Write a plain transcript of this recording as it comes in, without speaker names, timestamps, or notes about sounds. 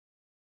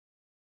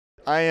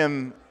I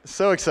am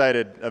so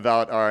excited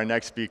about our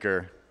next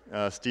speaker,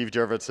 Steve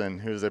Jurvetson,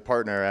 who's a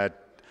partner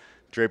at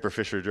Draper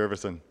Fisher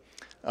Jurvetson.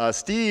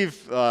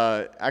 Steve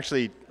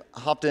actually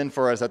hopped in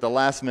for us at the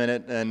last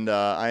minute, and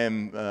I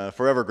am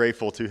forever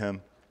grateful to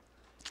him.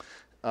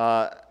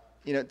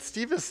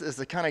 Steve is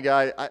the kind of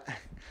guy,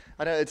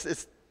 I know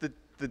it's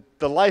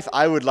the life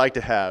I would like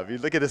to have. You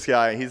look at this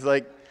guy, he's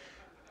like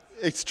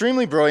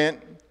extremely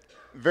brilliant,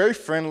 very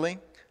friendly,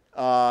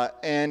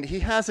 and he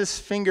has his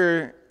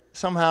finger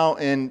somehow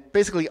in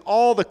basically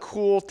all the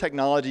cool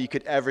technology you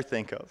could ever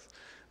think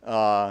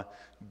of,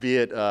 be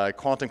it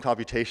quantum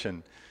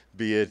computation,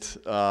 be it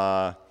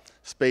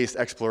space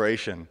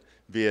exploration,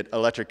 be it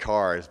electric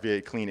cars, be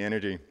it clean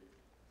energy.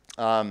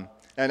 And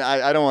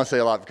I don't want to say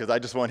a lot because I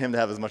just want him to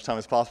have as much time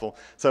as possible.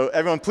 So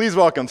everyone, please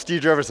welcome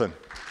Steve Jurvetson.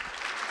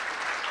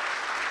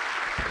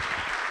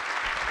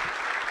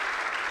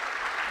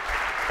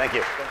 Thank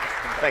you.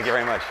 Thank you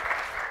very much.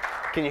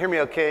 Can you hear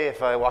me okay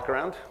if I walk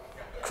around?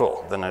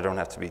 Cool, then I don't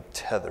have to be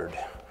tethered.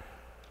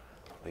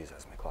 Please,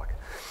 that's my clock.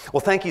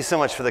 Well, thank you so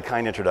much for the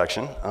kind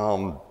introduction.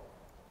 I'll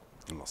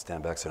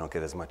stand back so I don't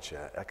get as much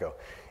echo.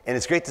 And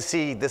it's great to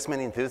see this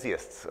many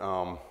enthusiasts.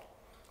 I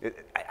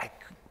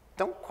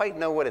don't quite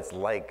know what it's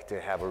like to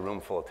have a room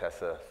full of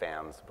Tesla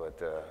fans,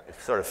 but it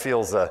sort of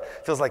feels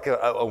like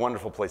a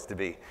wonderful place to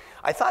be.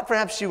 I thought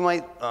perhaps you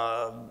might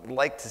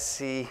like to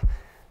see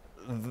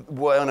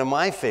one of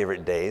my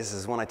favorite days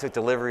is when I took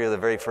delivery of the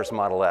very first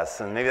Model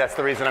S, and maybe that's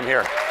the reason I'm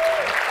here.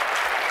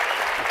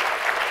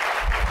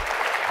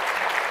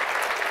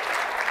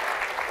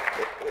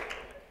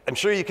 I'm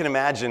sure you can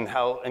imagine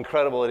how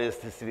incredible it is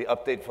to see the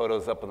update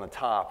photos up on the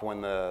top when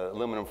the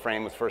aluminum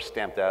frame was first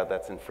stamped out.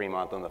 That's in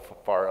Fremont on the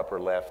far upper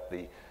left,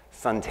 the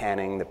sun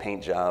tanning, the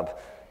paint job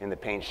in the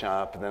paint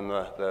shop, and then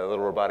the little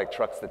robotic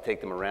trucks that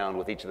take them around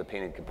with each of the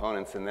painted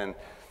components, and then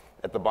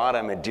at the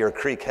bottom at Deer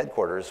Creek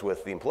headquarters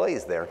with the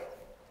employees there,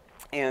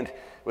 and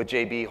with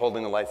JB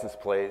holding the license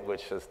plate,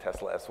 which says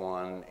Tesla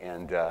S1,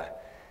 and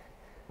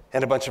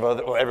a bunch of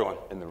other, well, everyone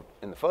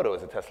in the photo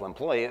is a Tesla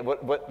employee.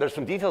 But there's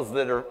some details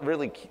that are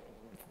really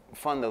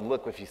fun to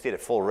look if you see it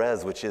at full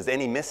res, which is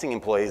any missing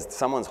employees,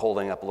 someone's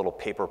holding up a little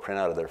paper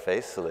printout of their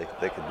face so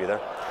they could be there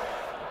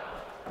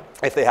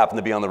if they happen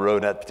to be on the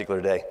road that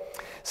particular day.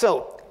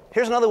 So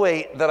here's another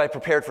way that I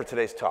prepared for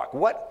today's talk.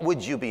 What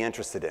would you be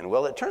interested in?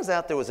 Well, it turns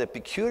out there was a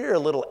peculiar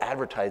little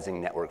advertising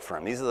network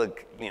firm. These are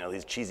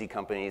these cheesy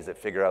companies that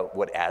figure out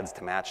what ads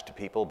to match to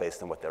people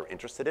based on what they're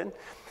interested in.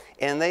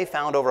 And they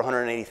found over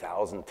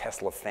 180,000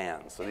 Tesla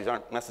fans. So these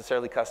aren't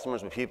necessarily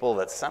customers, but people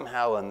that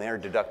somehow in their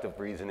deductive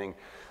reasoning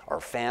are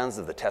fans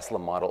of the Tesla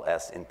Model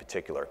S in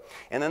particular.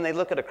 And then they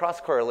look at a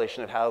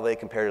cross-correlation of how they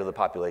compare to the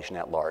population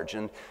at large.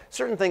 And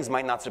certain things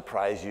might not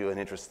surprise you, an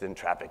interest in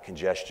traffic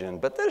congestion,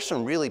 but there's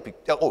some really,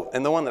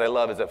 and the one that I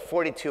love is a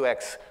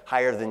 42x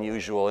higher than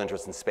usual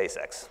interest in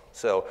SpaceX.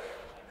 So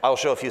I'll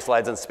show a few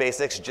slides on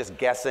SpaceX, just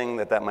guessing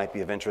that might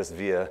be of interest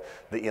via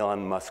the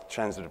Elon Musk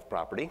transitive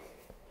property.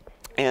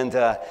 And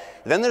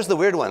then there's the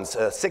weird ones,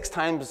 6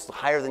 times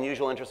higher than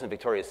usual interest in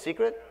Victoria's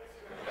Secret.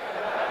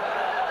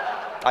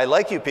 I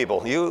like you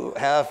people. You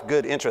have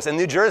good interest. In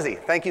New Jersey,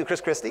 thank you, Chris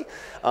Christie.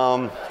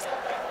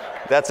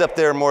 That's up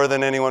there more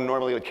than anyone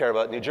normally would care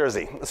about New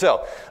Jersey.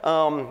 So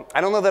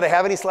I don't know that I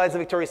have any slides of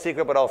Victoria's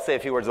Secret, but I'll say a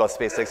few words about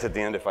SpaceX at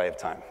the end if I have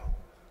time.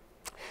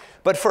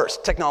 But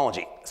first,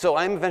 technology. So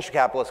I'm a venture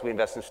capitalist. We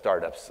invest in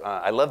startups.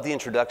 I love the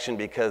introduction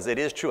because it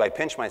is true. I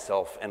pinch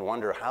myself and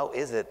wonder how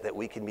is it that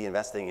we can be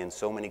investing in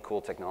so many cool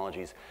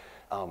technologies.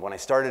 When I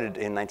started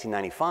in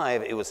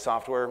 1995, it was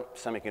software,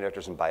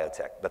 semiconductors, and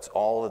biotech. That's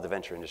all that the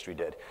venture industry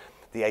did.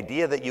 The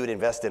idea that you would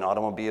invest in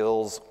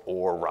automobiles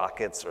or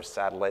rockets or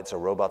satellites or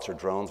robots or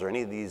drones or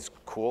any of these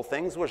cool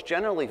things was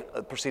generally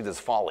perceived as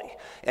folly.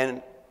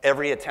 And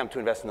every attempt to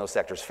invest in those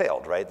sectors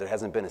failed, right? There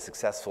hasn't been a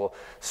successful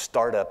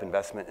startup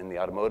investment in the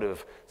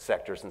automotive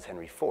sector since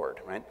Henry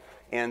Ford, right?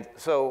 And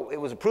so it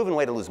was a proven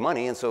way to lose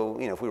money, and so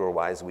if we were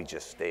wise, we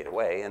just stayed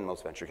away, and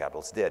most venture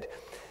capitalists did.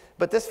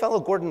 But this fellow,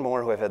 Gordon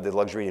Moore, who I've had the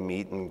luxury to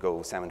meet and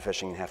go salmon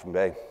fishing in Half Moon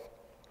Bay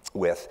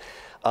with,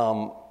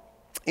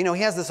 he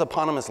has this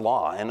eponymous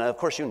law, and of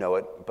course you know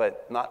it,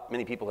 but not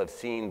many people have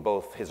seen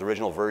both his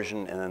original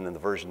version and then the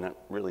version that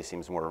really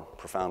seems more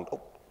profound.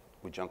 Oh,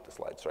 we jumped the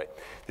slides, right.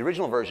 The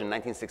original version,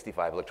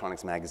 1965,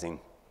 Electronics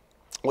Magazine.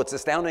 What's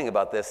astounding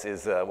about this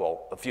is,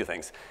 well, a few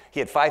things. He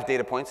had 5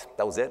 data points,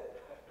 that was it.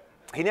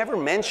 He never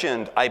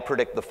mentioned, I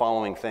predict the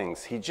following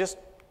things. He just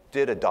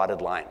did a dotted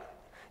line.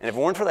 And if it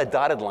weren't for that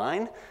dotted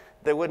line,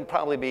 there wouldn't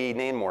probably be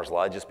named Moore's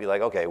Law. It'd just be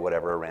like, okay,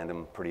 whatever, a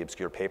random, pretty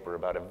obscure paper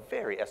about a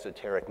very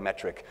esoteric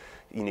metric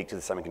unique to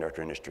the semiconductor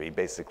industry.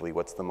 Basically,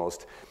 what's the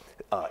most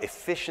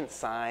efficient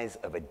size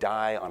of a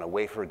die on a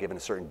wafer given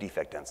a certain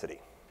defect density?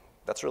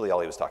 That's really all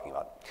he was talking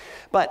about.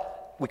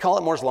 But we call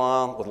it Moore's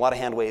Law with a lot of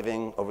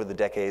hand-waving over the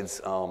decades.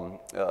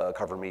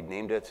 Carver Mead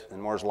named it in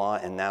Moore's Law,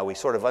 and now we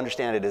sort of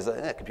understand it as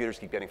computers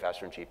keep getting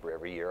faster and cheaper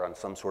every year on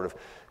some sort of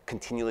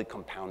continually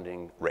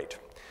compounding rate.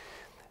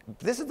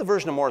 This is the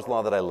version of Moore's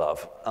Law that I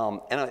love,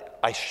 and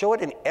I show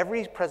it in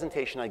every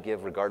presentation I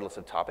give regardless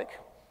of topic.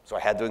 So I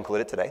had to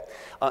include it today.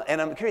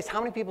 And I'm curious, how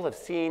many people have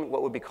seen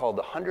what would be called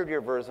the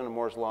 100-year version of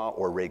Moore's Law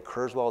or Ray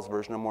Kurzweil's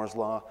version of Moore's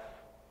Law?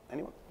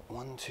 Anyone?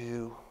 1,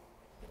 2,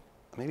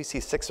 maybe see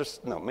 6 or,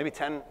 no, maybe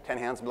 10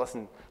 hands, less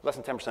than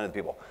 10% of the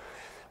people.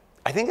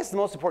 I think it's the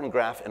most important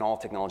graph in all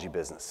technology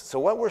business. So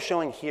what we're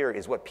showing here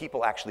is what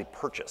people actually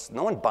purchase.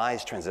 No one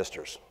buys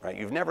transistors, right?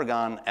 You've never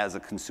gone as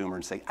a consumer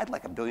and say, I'd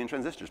like 1 billion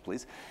transistors,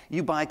 please.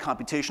 You buy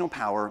computational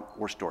power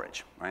or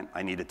storage, right?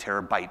 I need a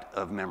terabyte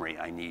of memory.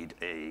 I need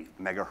a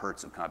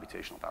megahertz of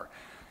computational power.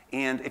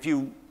 And if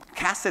you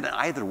cast it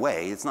either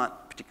way, it's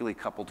not particularly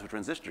coupled to a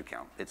transistor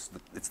count. It's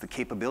the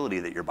capability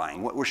that you're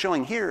buying. What we're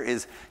showing here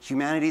is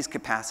humanity's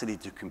capacity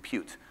to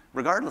compute,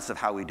 regardless of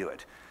how we do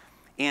it.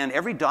 And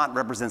every dot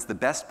represents the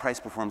best price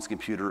performance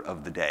computer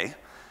of the day.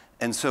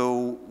 And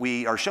so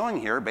we are showing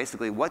here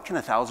basically what can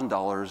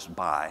 $1,000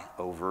 buy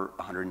over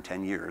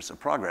 110 years of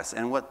progress.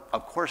 And what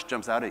of course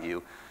jumps out at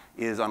you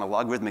is on a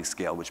logarithmic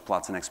scale, which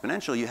plots an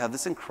exponential, you have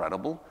this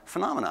incredible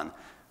phenomenon.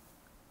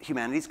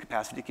 Humanity's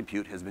capacity to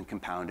compute has been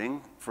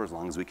compounding for as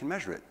long as we can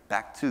measure it.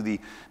 Back to the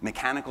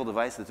mechanical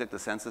device that took the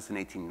census in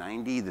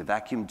 1890, the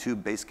vacuum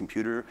tube-based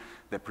computer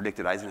that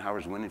predicted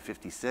Eisenhower's win in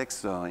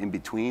 56, in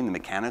between the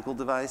mechanical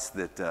device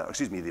that,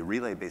 the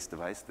relay-based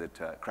device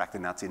that cracked the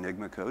Nazi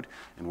Enigma code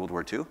in World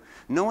War II.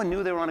 No one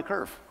knew they were on a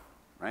curve,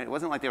 right? It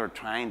wasn't like they were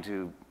trying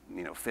to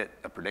fit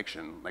a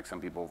prediction, like some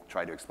people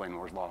try to explain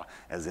Moore's Law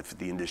as if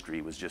the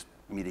industry was just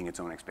meeting its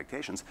own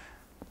expectations.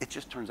 It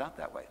just turns out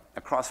that way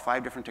across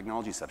 5 different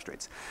technology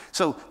substrates.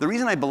 So the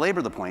reason I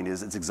belabor the point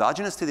is it's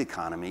exogenous to the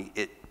economy.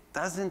 It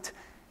doesn't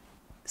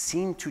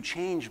seem to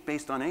change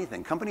based on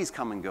anything. Companies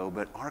come and go,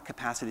 but our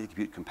capacity to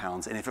compute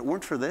compounds. And if it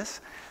weren't for this,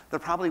 there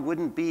probably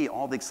wouldn't be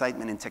all the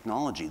excitement in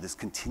technology, this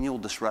continual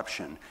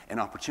disruption and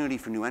opportunity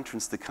for new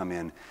entrants to come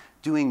in,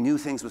 doing new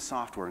things with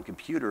software and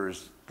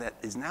computers that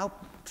is now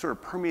sort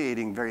of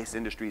permeating various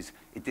industries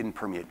it didn't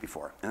permeate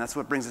before. And that's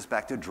what brings us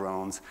back to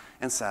drones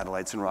and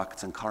satellites and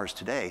rockets and cars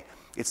today.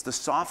 It's the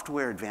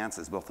software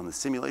advances, both on the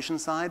simulation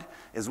side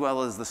as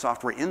well as the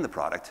software in the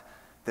product,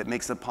 that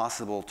makes it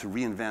possible to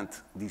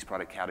reinvent these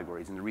product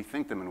categories and to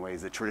rethink them in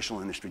ways that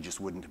traditional industry just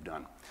wouldn't have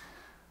done.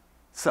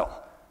 So,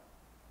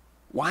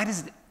 why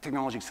does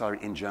technology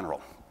accelerate in general?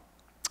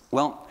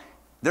 Well,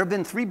 there have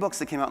been 3 books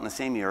that came out in the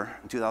same year,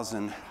 in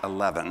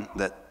 2011,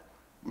 that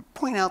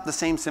point out the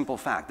same simple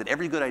fact, that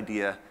every good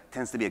idea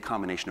tends to be a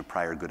combination of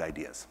prior good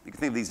ideas. You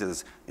can think of these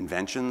as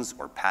inventions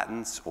or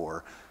patents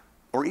or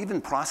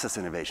even process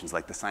innovations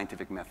like the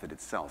scientific method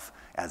itself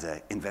as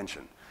an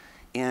invention.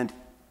 And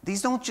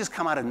these don't just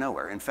come out of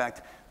nowhere. In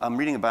fact, I'm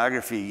reading a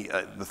biography,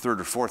 the 3rd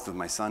or 4th of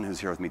my son, who's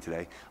here with me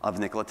today, of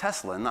Nikola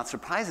Tesla. And not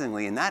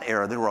surprisingly, in that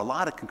era, there were a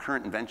lot of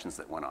concurrent inventions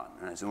that went on.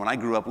 And so when I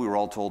grew up, we were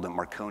all told that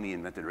Marconi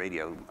invented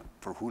radio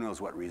for who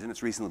knows what reason.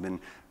 It's recently been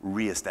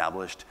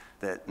reestablished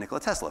that Nikola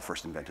Tesla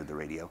first invented the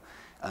radio.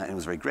 And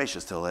was very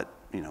gracious to let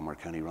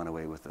Marconi run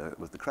away with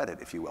the credit,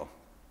 if you will.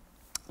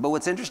 But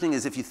what's interesting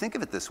is if you think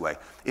of it this way,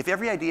 if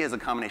every idea is a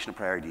combination of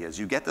prior ideas,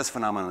 you get this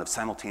phenomenon of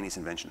simultaneous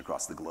invention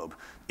across the globe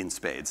in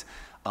spades.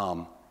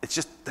 It's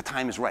just the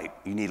time is right.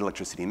 You need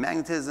electricity and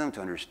magnetism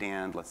to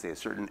understand, let's say, a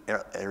certain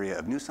area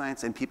of new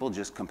science, and people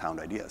just compound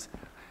ideas.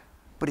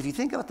 But if you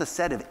think about the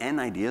set of n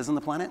ideas on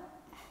the planet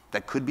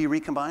that could be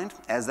recombined,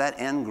 as that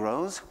n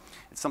grows,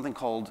 it's something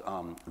called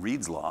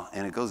Reed's law,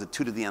 and it goes at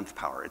 2 to the nth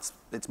power.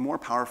 It's more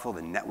powerful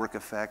than network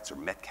effects or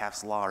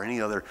Metcalfe's law or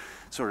any other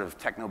sort of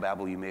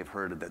technobabble you may have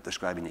heard that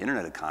describing the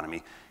internet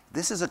economy.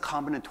 This is a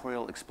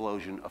combinatorial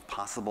explosion of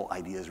possible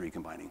ideas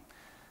recombining.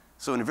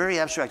 So in a very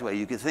abstract way,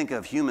 you could think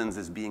of humans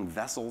as being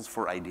vessels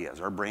for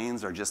ideas. Our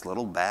brains are just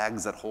little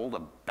bags that hold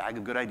a bag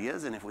of good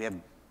ideas, and if we have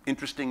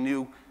interesting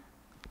new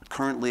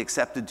currently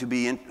accepted to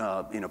be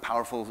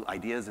powerful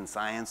ideas in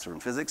science or in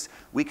physics,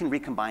 we can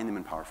recombine them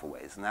in powerful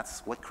ways. And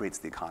that's what creates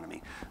the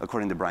economy,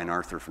 according to Brian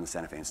Arthur from the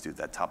Santa Fe Institute,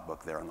 that top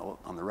book there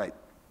on the right.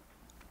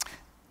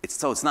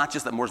 So it's not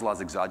just that Moore's law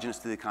is exogenous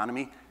to the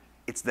economy,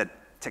 it's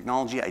that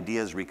technology,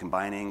 ideas,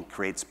 recombining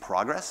creates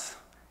progress,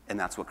 and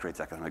that's what creates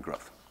economic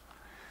growth.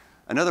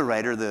 Another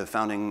writer, the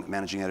founding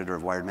managing editor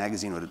of Wired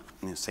magazine, wrote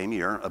in the same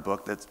year a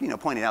book that's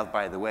pointed out,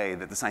 by the way,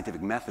 that the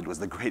scientific method was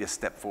the greatest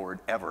step forward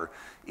ever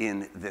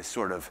in this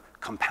sort of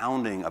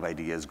compounding of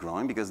ideas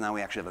growing, because now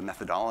we actually have a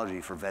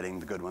methodology for vetting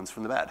the good ones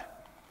from the bad.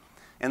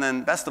 And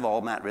then, best of all,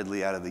 Matt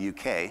Ridley out of the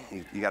UK.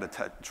 You got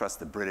to trust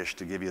the British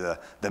to give you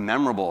the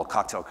memorable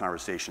cocktail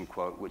conversation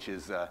quote, which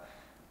is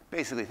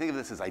basically, think of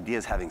this as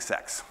ideas having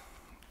sex.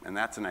 And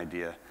that's an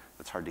idea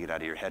that's hard to get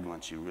out of your head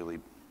once you really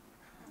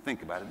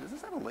think about it. Does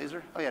this have a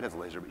laser? Oh yeah, it has a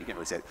laser, but you can't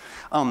really see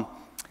it.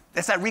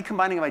 It's that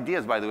recombining of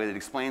ideas, by the way, that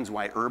explains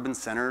why urban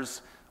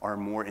centers are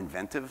more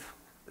inventive.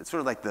 It's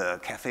sort of like the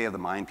cafe of the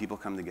mind. People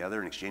come together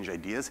and exchange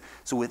ideas.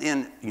 So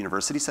within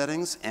university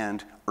settings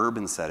and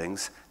urban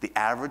settings, the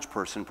average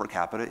person per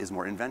capita is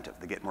more inventive.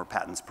 They get more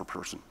patents per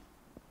person.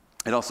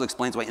 It also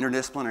explains why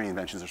interdisciplinary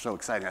inventions are so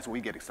exciting. That's what we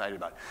get excited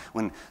about.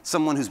 When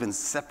someone who's been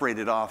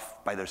separated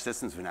off by their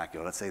systems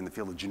vernacular, let's say in the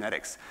field of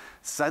genetics,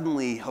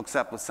 suddenly hooks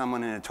up with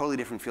someone in a totally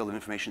different field of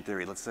information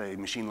theory, let's say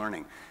machine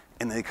learning,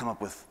 and they come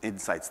up with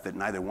insights that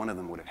neither one of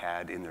them would have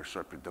had in their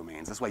separate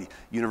domains. That's why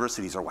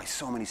universities are why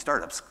so many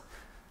startups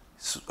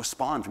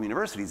spawn from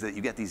universities, that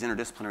you get these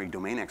interdisciplinary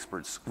domain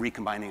experts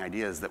recombining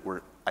ideas that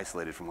were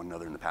isolated from one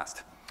another in the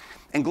past.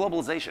 And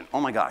globalization,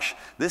 oh my gosh.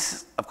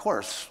 This, of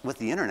course, with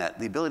the internet,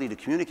 the ability to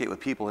communicate with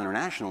people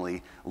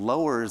internationally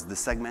lowers the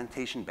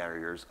segmentation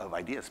barriers of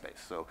idea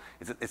space. So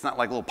it's not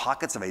like little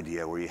pockets of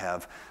idea where you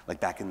have, like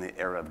back in the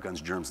era of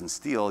guns, germs, and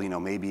steel,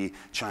 maybe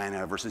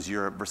China versus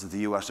Europe versus the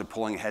US are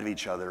pulling ahead of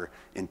each other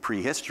in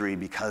prehistory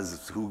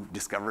because who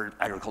discovered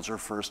agriculture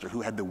first or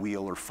who had the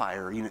wheel or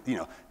fire.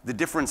 The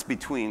difference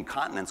between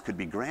continents could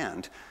be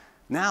grand.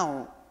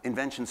 Now,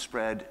 invention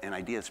spread and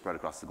ideas spread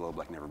across the globe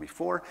like never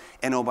before.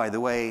 And oh, by the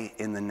way,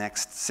 in the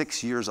next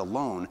 6 years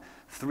alone,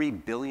 3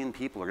 billion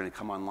people are going to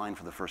come online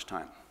for the first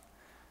time.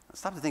 Now,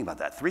 stop to think about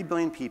that. 3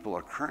 billion people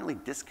are currently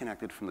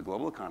disconnected from the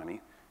global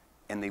economy,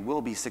 and they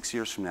will be 6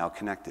 years from now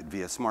connected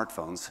via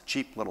smartphones,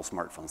 cheap little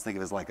smartphones. Think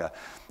of it as like a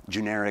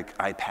generic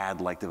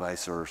iPad-like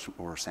device or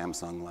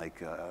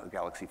Samsung-like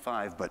Galaxy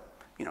 5, but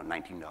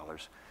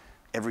 $19.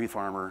 Every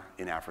farmer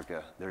in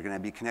Africa, they're going to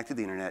be connected to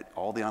the internet.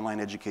 All the online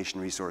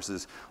education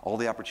resources, all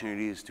the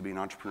opportunities to be an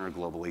entrepreneur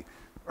globally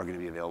are going to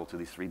be available to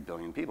these 3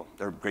 billion people.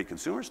 They're great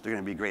consumers. They're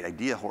going to be great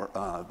idea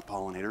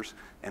pollinators.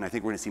 And I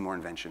think we're going to see more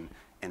invention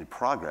and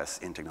progress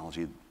in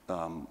technology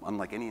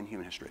unlike any in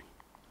human history.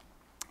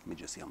 Let me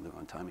just see how I'm doing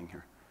on timing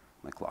here.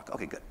 My clock.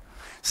 OK, good.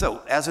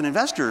 So as an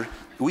investor,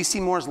 we see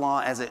Moore's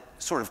law as it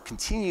sort of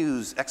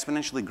continues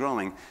exponentially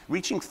growing,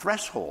 reaching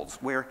thresholds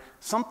where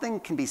something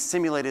can be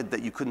simulated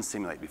that you couldn't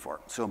simulate before.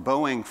 So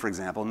Boeing, for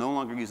example, no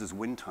longer uses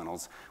wind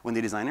tunnels when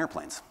they design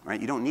airplanes, right?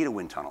 You don't need a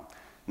wind tunnel,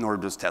 nor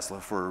does Tesla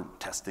for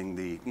testing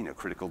the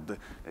critical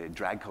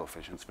drag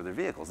coefficients for their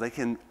vehicles. They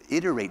can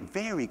iterate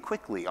very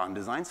quickly on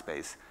design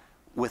space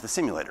with a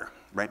simulator,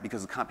 right?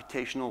 Because the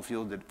computational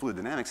fluid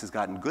dynamics has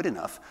gotten good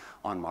enough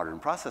on modern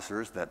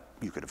processors that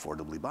you could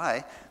affordably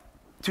buy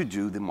to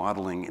do the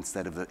modeling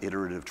instead of the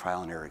iterative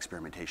trial and error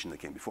experimentation that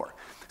came before.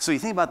 So you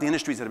think about the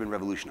industries that have been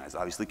revolutionized,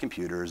 obviously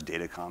computers,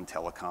 datacom,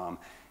 telecom.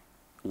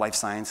 Life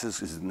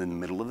sciences is in the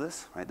middle of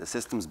this, right? The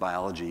systems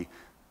biology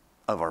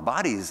of our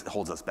bodies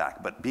holds us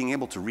back, but being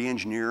able to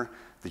re-engineer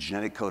the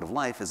genetic code of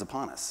life is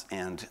upon us.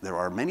 And there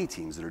are many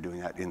teams that are doing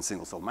that in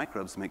single-celled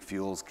microbes to make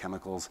fuels,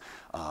 chemicals,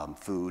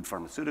 food,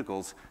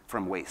 pharmaceuticals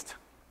from waste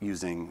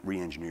using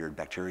re-engineered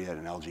bacteria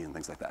and algae and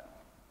things like that.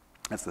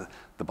 That's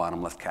the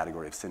bottom left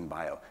category of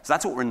SynBio. So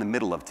that's what we're in the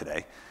middle of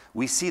today.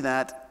 We see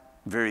that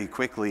very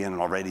quickly and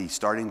already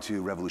starting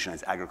to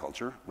revolutionize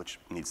agriculture, which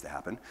needs to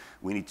happen.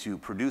 We need to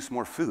produce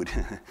more food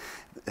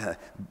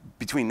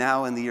between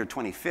now and the year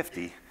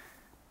 2050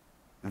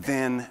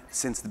 than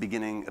since the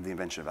beginning of the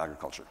invention of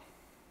agriculture.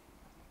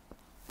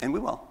 And we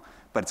will,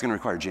 but it's going to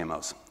require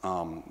GMOs,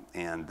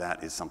 and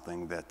that is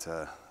something that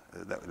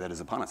is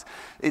upon us.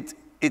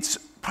 It's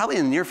probably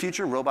in the near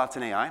future, robots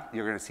and AI.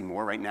 You're going to see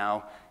more right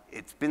now.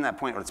 It's been that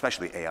point,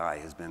 especially AI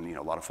has been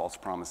a lot of false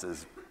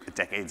promises,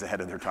 decades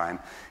ahead of their time.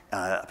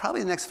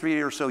 Probably the next 3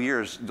 or so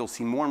years, you'll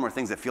see more and more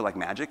things that feel like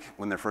magic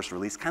when they're first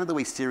released, kind of the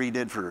way Siri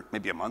did for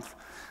maybe a month.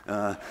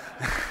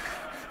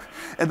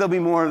 And there'll be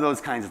more of those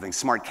kinds of things,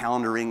 smart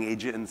calendaring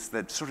agents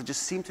that sort of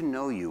just seem to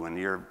know you and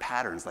your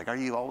patterns. Like, are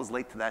you always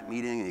late to that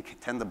meeting? And you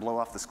tend to blow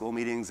off the school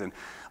meetings. And,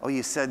 oh,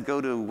 you said go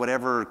to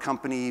whatever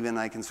company, and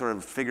I can sort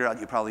of figure out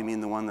you probably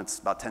mean the one that's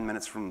about 10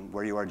 minutes from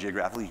where you are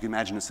geographically. You can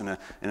imagine this in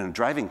a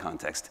driving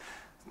context.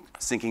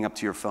 Syncing up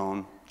to your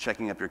phone,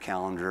 checking up your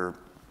calendar,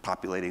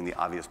 populating the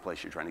obvious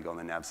place you're trying to go in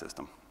the nav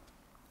system.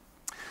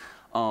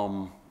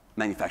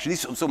 Manufacturing.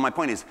 So my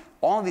point is,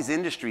 all of these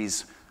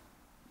industries,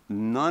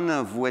 none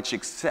of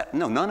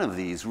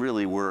these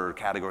really were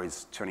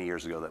categories 20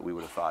 years ago that we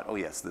would have thought, oh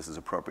yes, this is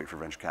appropriate for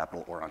venture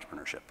capital or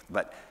entrepreneurship.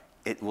 But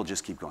it will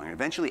just keep going.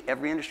 Eventually,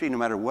 every industry, no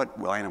matter what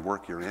line of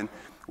work you're in,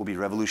 will be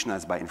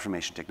revolutionized by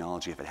information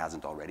technology if it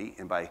hasn't already.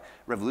 And by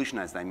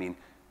revolutionized, I mean,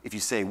 if you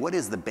say, what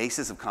is the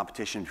basis of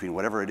competition between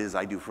whatever it is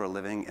I do for a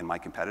living and my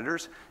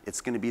competitors,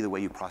 it's going to be the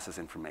way you process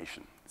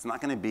information. It's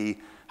not going to be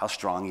how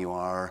strong you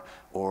are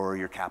or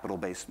your capital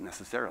base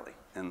necessarily.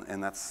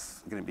 And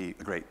that's going to be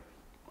a great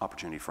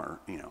opportunity for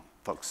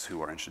folks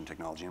who are interested in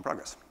technology and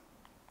progress.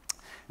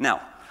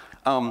 Now,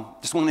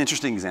 just one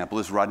interesting example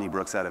is Rodney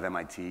Brooks out of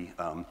MIT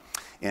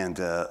and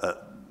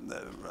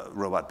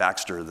robot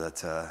Baxter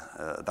that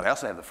I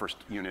also have the first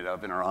unit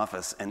of in our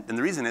office. And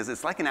the reason is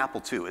it's like an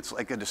Apple II. It's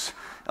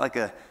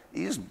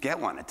you just get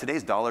one. At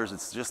today's dollars,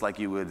 it's just like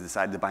you would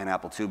decide to buy an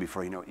Apple II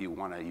before you know what you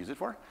want to use it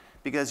for.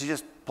 Because you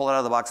just pull it out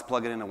of the box,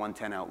 plug it in a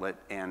 110 outlet,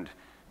 and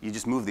you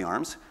just move the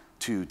arms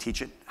to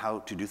teach it how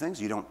to do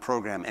things. You don't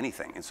program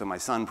anything. And so my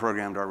son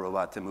programmed our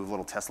robot to move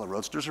little Tesla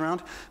Roadsters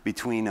around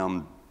between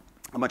a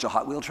bunch of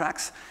Hot Wheel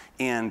tracks.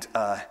 And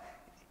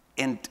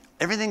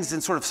everything's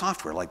in sort of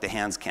software, like the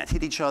hands can't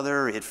hit each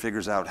other. It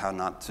figures out how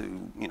not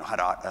to, how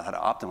to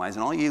optimize. And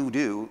all you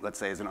do, let's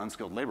say as an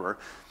unskilled laborer,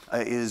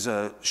 is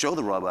show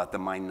the robot the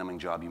mind-numbing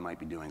job you might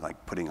be doing,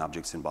 like putting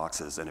objects in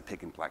boxes in a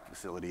pick and pack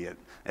facility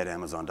at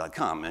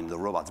Amazon.com. And the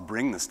robots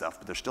bring the stuff,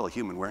 but there's still a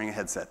human wearing a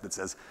headset that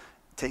says,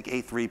 take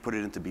A3, put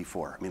it into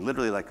B4. I mean,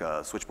 literally like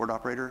a switchboard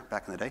operator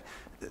back in the day.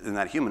 And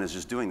that human is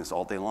just doing this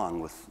all day long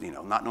with,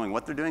 not knowing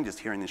what they're doing, just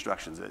hearing the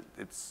instructions.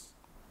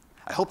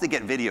 I hope they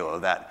get video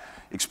of that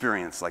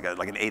experience, like an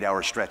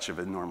 8-hour stretch of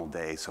a normal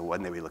day. So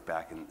one day we look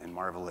back and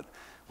marvel at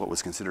what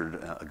was considered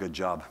a good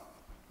job.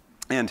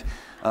 And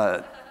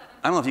I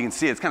don't know if you can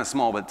see it, it's kind of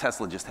small, but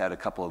Tesla just had a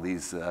couple of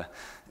these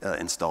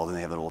installed, and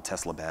they have a little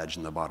Tesla badge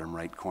in the bottom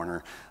right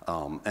corner.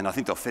 And I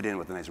think they'll fit in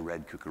with the nice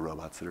red Kuka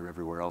robots that are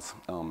everywhere else.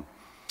 So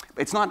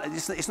most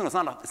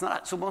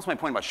of my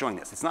point about showing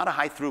this, it's not a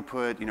high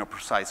throughput,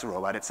 precise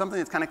robot. It's something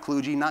that's kind of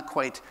kludgy, not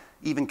quite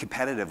even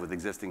competitive with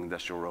existing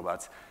industrial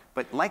robots.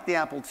 But like the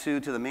Apple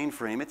II to the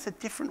mainframe, it's a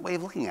different way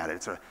of looking at it.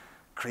 It's a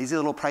crazy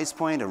little price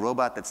point, a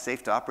robot that's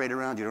safe to operate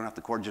around. You don't have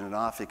to coordinate it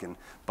off. It can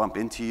bump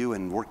into you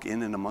and work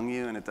in and among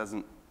you, and it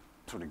doesn't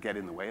sort of get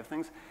in the way of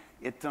things.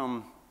 It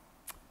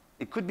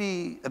could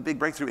be a big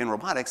breakthrough in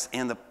robotics,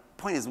 and the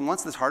point is,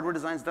 once this hardware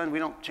design's done, we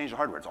don't change the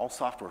hardware. It's all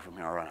software from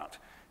here on out.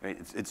 Right?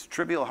 It's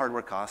trivial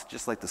hardware cost,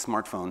 just like the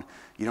smartphone.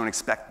 You don't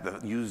expect the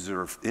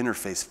user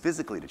interface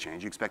physically to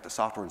change. You expect the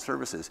software and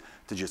services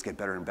to just get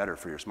better and better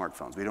for your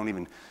smartphones. We don't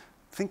even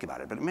think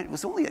about it. But it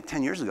was only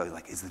 10 years ago,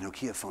 like, is the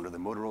Nokia phone or the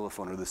Motorola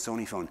phone or the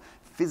Sony phone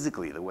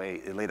physically the way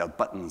it laid out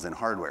buttons and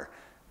hardware?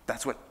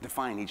 That's what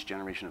defined each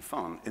generation of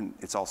phone, and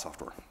it's all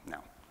software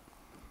now.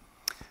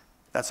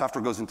 That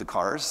software goes into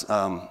cars.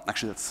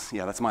 Actually,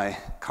 that's my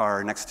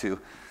car next to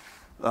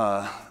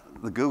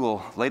the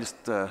Google latest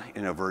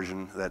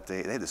version that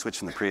they had to switch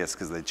from the Prius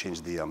because they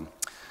changed the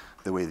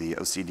way the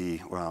OCD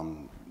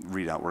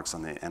readout works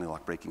on the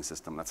analog braking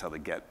system. That's how they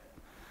get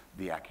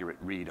the accurate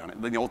read on it.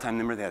 In the old time,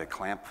 remember, they had a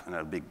clamp and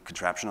a big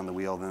contraption on the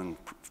wheel. Then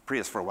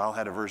Prius for a while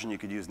had a version you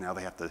could use. Now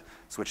they have to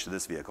switch to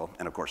this vehicle,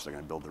 and of course they're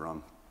going to build their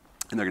own.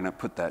 And they're going to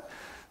put that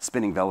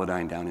spinning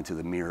Velodyne down into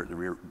the mirror,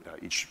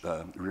 each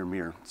rear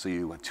mirror, so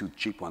you have 2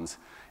 cheap ones.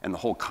 And the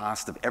whole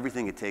cost of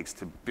everything it takes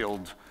to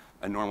build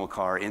a normal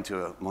car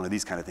into one of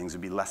these kind of things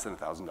would be less than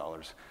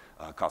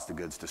 $1,000 cost of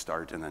goods to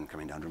start, and then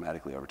coming down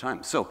dramatically over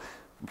time. So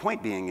the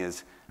point being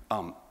is,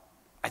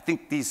 I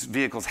think these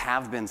vehicles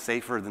have been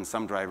safer than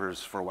some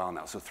drivers for a while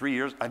now. So 3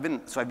 years, I've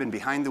been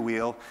behind the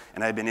wheel,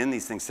 and I've been in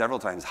these things several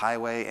times,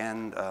 highway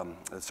and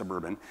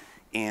suburban.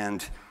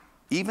 And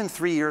even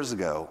 3 years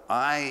ago,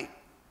 I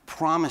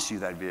promise you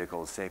that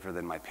vehicle is safer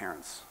than my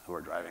parents who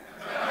are driving.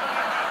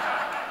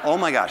 Oh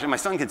my gosh, and my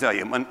son can tell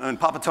you, when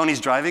Papa Tony's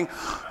driving,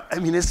 I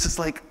mean, it's just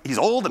like, he's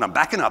old and I'm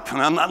backing up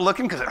and I'm not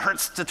looking because it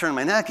hurts to turn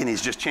my neck, and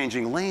he's just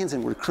changing lanes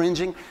and we're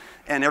cringing.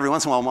 And every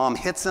once in a while, Mom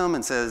hits him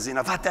and says,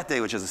 "Vat that day,"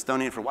 which is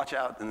Estonian for watch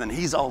out. And then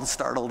he's all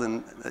startled,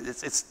 and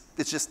it's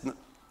just,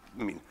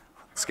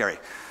 scary.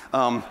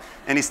 And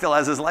he still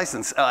has his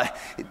license.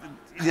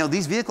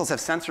 These vehicles have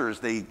sensors.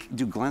 They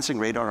do glancing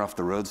radar off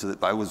the road, so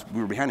that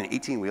we were behind an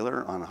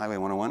 18-wheeler on Highway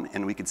 101,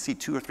 and we could see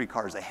 2 or 3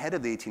 cars ahead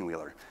of the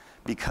 18-wheeler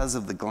because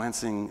of the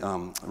glancing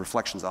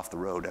reflections off the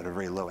road at a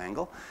very low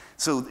angle.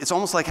 So it's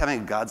almost like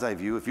having a God's eye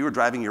view. If you were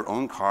driving your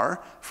own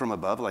car from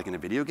above, like in a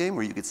video game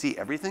where you could see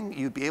everything,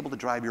 you'd be able to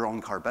drive your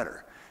own car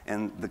better.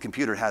 And the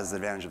computer has the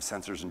advantage of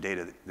sensors and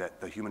data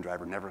that the human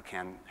driver never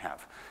can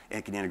have.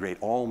 It can integrate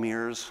all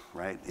mirrors,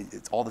 right?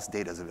 It's all this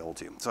data is available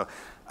to you. So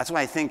that's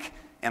why I think,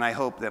 and I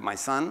hope, that my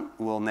son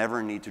will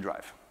never need to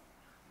drive.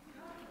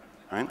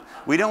 Right?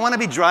 We don't want to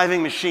be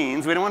driving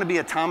machines. We don't want to be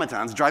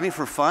automatons. Driving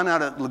for fun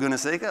out of Laguna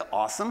Seca,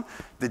 awesome.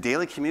 The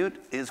daily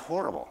commute is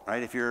horrible,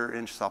 right? If you're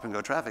in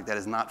stop-and-go traffic, that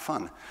is not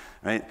fun,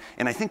 right?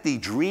 And I think the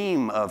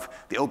dream of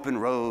the open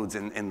roads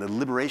and the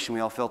liberation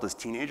we all felt as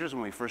teenagers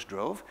when we first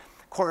drove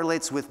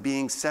correlates with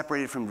being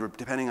separated from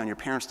depending on your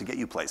parents to get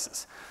you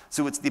places.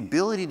 So it's the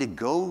ability to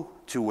go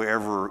to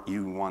wherever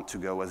you want to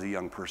go as a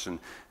young person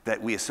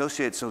that we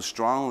associate so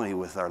strongly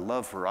with our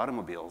love for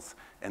automobiles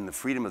and the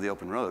freedom of the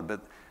open road. But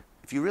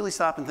if you really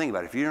stop and think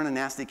about it, if you're in a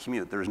nasty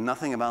commute, there's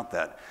nothing about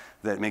that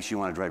that makes you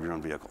want to drive your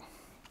own vehicle.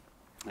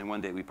 And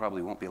one day we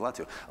probably won't be allowed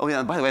to. Oh yeah,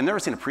 and by the way, I've never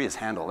seen a Prius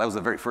handle. That was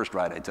the very first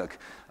ride I took,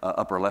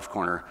 upper left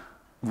corner,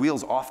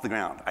 wheels off the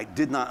ground. I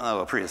did not know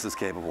a Prius is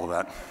capable of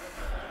that.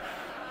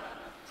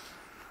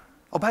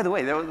 Oh, by the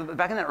way,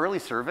 back in that early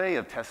survey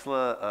of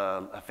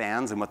Tesla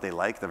fans and what they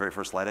like, the very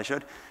first slide I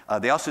showed,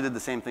 they also did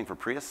the same thing for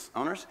Prius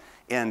owners.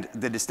 And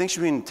the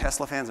distinction between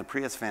Tesla fans and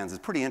Prius fans is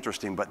pretty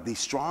interesting, but the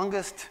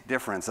strongest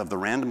difference of the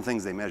random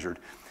things they measured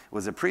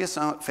was a Prius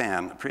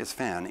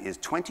fan is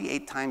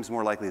 28 times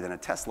more likely than a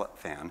Tesla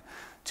fan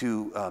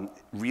to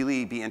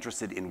really be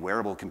interested in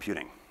wearable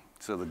computing.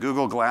 So the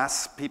Google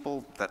Glass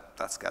people,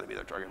 that's got to be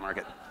their target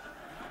market.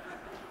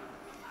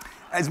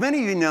 As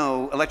many of you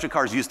know, electric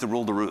cars used to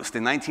rule the roost.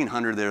 In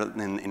 1900,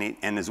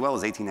 and as well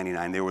as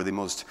 1899, they were the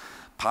most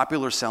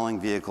popular selling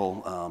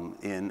vehicle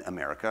in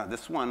America.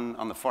 This one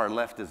on the far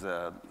left is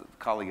a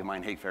colleague of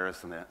mine, Hank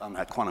Ferris, on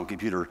that quantum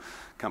computer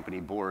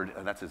company board.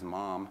 That's his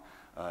mom.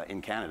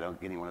 in Canada,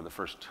 getting one of the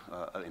first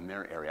in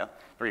their area.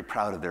 Very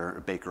proud of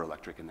their Baker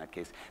Electric in that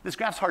case. This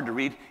graph's hard to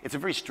read. It's a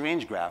very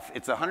strange graph.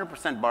 It's a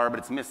 100% bar, but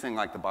it's missing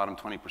like the bottom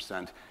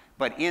 20%.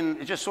 But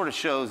it just sort of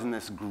shows in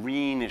this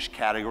greenish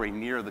category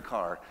near the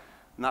car.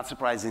 Not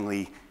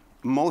surprisingly,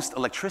 most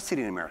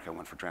electricity in America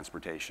went for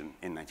transportation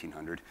in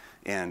 1900,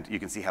 and you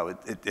can see how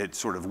it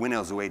sort of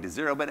winnows away to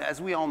zero. But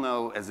as we all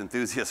know, as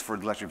enthusiasts for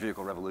the electric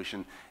vehicle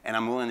revolution, and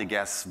I'm willing to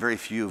guess very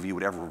few of you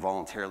would ever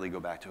voluntarily go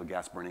back to a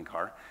gas-burning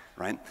car,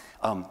 right?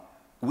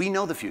 We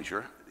know the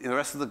future. The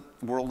rest of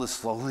the world is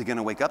slowly going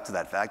to wake up to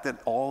that fact that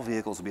all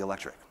vehicles will be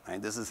electric,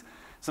 right? This is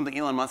something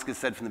Elon Musk has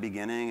said from the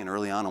beginning, and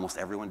early on, almost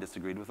everyone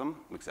disagreed with him,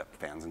 except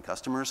fans and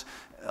customers.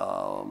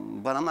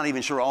 But I'm not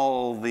even sure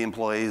all the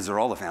employees or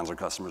all the fans or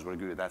customers would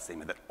agree with that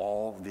statement, that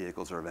all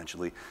vehicles are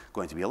eventually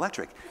going to be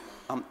electric.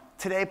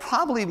 Today,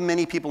 probably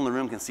many people in the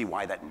room can see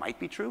why that might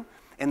be true,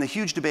 and the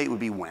huge debate would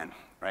be when,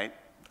 right?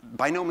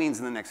 By no means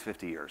in the next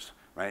 50 years,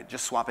 right?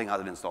 Just swapping out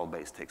an installed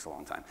base takes a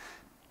long time.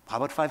 How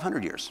about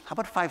 500 years? How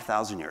about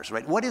 5,000 years,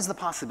 right? What is the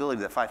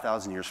possibility that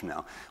 5,000 years from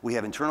now, we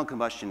have internal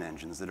combustion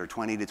engines that are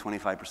 20 to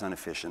 25%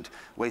 efficient,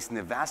 wasting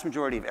the vast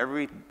majority of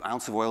every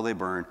ounce of oil they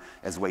burn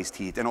as waste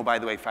heat. And oh, by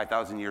the way,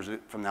 5,000 years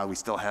from now, we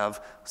still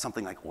have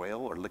something like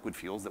oil or liquid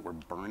fuels that we're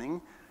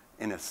burning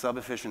in a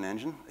sub-efficient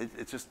engine?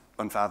 It's just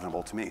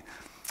unfathomable to me.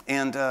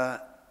 And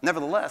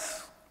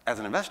nevertheless, as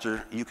an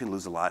investor, you can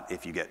lose a lot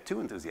if you get too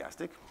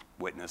enthusiastic,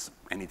 witness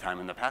any time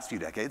in the past few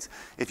decades,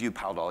 if you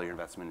piled all your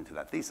investment into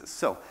that thesis.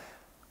 So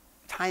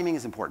timing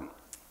is important.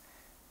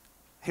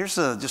 Here's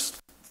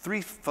just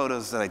 3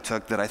 photos that I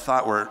took that I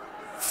thought were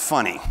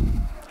funny.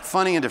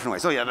 Funny in different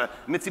ways. So yeah, the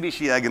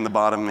Mitsubishi egg in the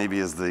bottom maybe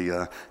is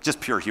the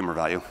just pure humor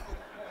value.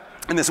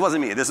 And this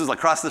wasn't me. This was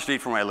across the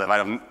street from where I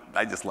live.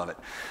 I just love it.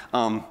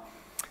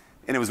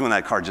 And it was when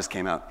that car just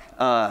came out.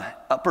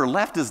 Upper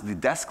left is the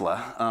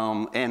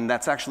Deskla, and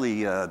that's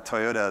actually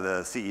Toyota,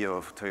 the CEO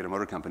of Toyota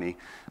Motor Company,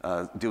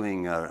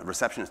 doing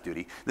receptionist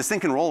duty. This thing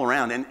can roll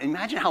around, and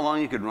imagine how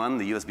long you could run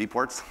the USB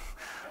ports.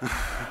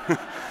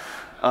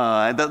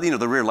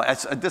 The rear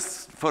lights,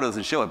 this photo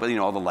doesn't show it, but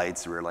all the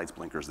lights, the rear lights,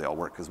 blinkers, they all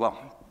work as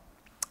well.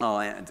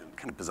 And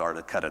kind of bizarre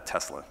to cut a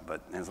Tesla,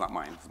 but it's not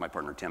mine. It's my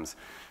partner Tim's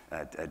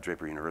at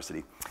Draper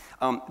University.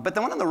 But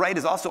the one on the right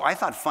is also, I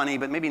thought, funny,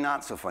 but maybe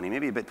not so funny,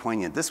 maybe a bit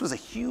poignant. This was a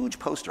huge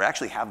poster. I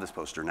actually have this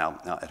poster now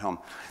at home.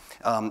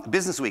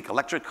 Business Week,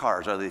 electric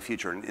cars are the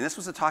future. And this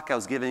was a talk I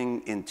was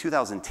giving in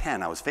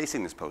 2010. I was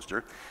facing this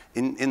poster.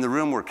 In the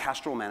room were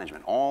Castrol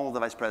management, all the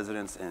vice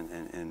presidents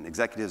and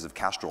executives of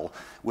Castrol,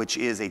 which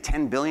is a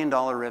 $10 billion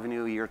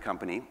revenue a year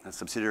company, a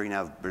subsidiary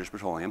now of British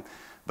Petroleum.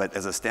 But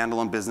as a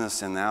standalone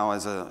business and now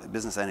as a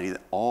business entity,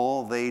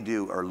 all they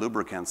do are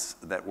lubricants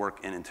that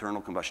work in internal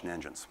combustion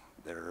engines.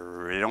 They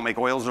don't make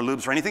oils or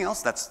lubes or anything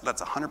else. That's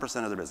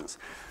 100% of their business.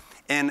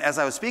 And as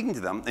I was speaking to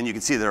them, and you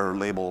can see their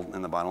label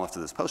in the bottom left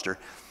of this poster,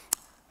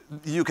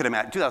 you could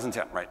imagine,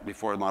 2010, right,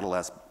 before the Model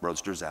S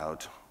Roadster's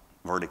out,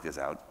 verdict is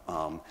out.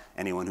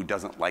 Anyone who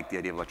doesn't like the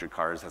idea of electric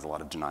cars has a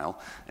lot of denial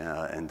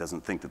and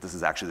doesn't think that this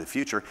is actually the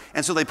future.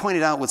 And so they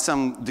pointed out with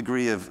some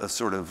degree of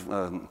sort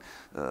of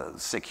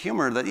sick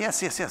humor that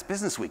yes,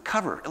 Business Week,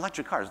 cover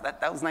electric cars. That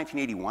was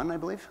 1981, I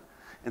believe.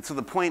 And so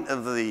the point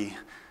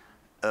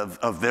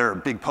of their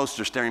big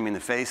poster staring me in the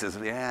face is,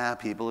 yeah,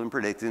 people have been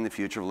predicting the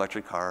future of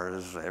electric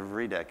cars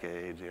every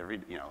decade,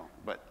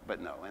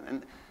 but no.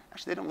 And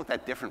actually, they don't look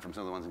that different from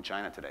some of the ones in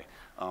China today,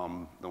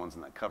 the ones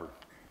in that cover.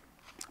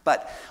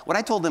 But what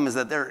I told them is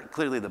that they're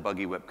clearly the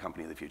buggy whip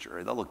company of the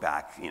future. They'll look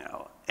back,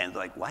 and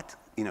like, what?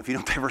 If you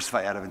don't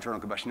diversify out of internal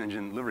combustion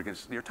engine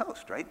lubricants, you're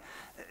toast, right?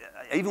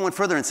 I even went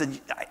further and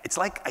said, it's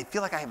like, I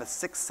feel like I have a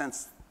sixth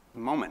sense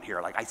moment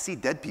here. Like, I see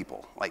dead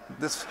people. Like,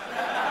 this,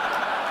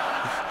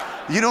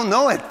 you don't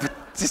know it, but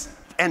just,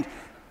 and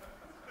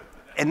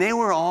they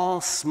were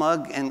all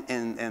smug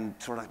and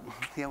sort of,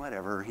 yeah,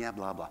 whatever, yeah,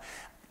 blah, blah.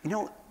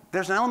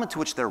 There's an element to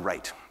which they're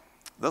right.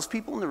 Those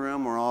people in the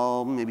room were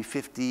all maybe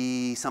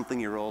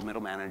 50-something-year-old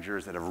middle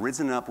managers that have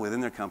risen up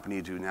within their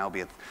company to now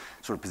be at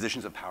sort of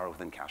positions of power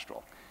within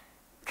Castrol.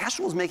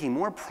 Castrol is making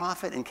more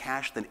profit and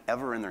cash than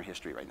ever in their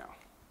history right now.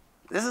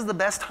 This is the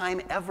best time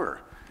ever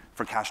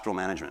for Castrol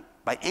management.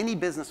 By any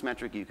business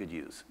metric you could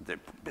use, their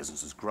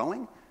business is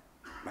growing,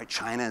 right?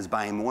 China is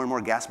buying more and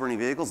more gas-burning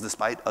vehicles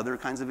despite other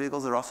kinds of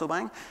vehicles they're also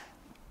buying.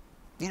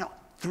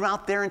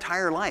 Throughout their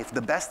entire life,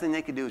 the best thing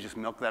they could do is just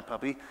milk that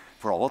puppy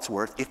for all it's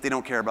worth if they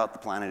don't care about the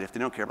planet, if they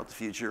don't care about the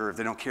future, or if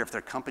they don't care if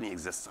their company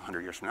exists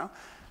 100 years from now.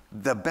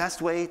 The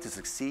best way to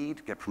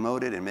succeed, get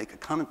promoted, and make a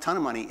ton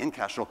of money in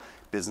Castrol,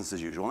 business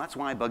as usual. And that's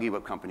why buggy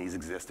whip companies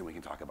exist, and we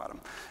can talk about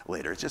them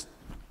later. It's just,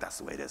 that's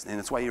the way it is. And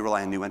it's why you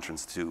rely on new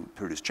entrants to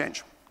produce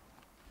change.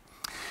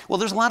 Well,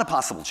 there's a lot of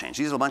possible change.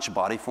 These are a bunch of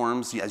body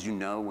forms. As you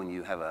know, when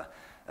you have an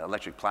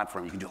electric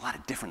platform, you can do a lot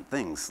of different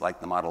things, like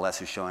the Model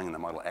S is showing and the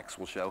Model X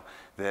will show,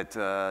 that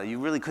you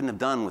really couldn't have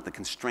done with the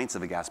constraints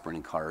of a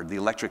gas-burning car. The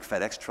electric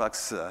FedEx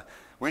trucks were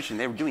interesting.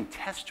 They were doing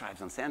test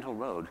drives on Sand Hill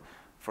Road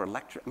for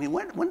electric. I mean,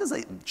 when does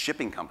a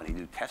shipping company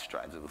do test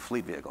drives of a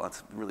fleet vehicle?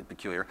 That's really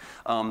peculiar.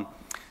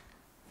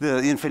 The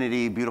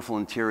Infinity, beautiful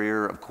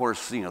interior. Of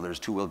course, you know, there's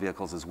two-wheeled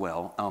vehicles as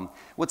well.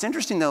 What's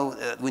interesting, though,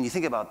 when you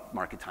think about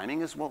market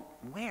timing is, well,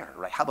 where,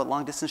 right? How about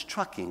long-distance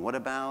trucking? What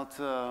about,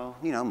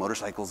 you know,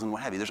 motorcycles and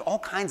what have you? There's all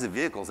kinds of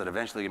vehicles that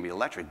eventually are going to be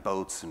electric,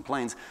 boats and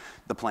planes.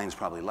 The planes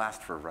probably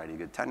last for a variety of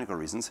good technical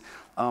reasons.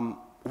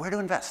 Where to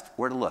invest?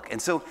 Where to look?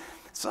 And so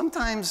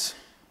sometimes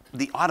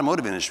the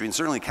automotive industry, and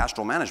certainly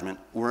Castrol management,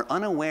 were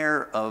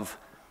unaware of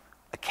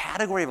a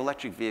category of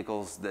electric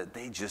vehicles that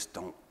they just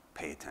don't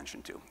pay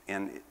attention to.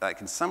 And I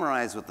can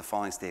summarize with the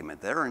following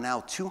statement. There are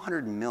now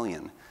 200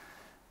 million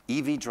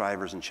EV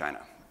drivers in China.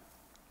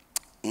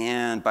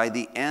 And by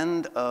the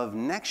end of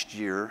next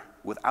year,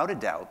 without a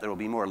doubt, there will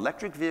be more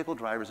electric vehicle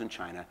drivers in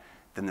China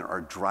than there are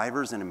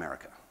drivers in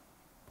America,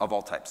 of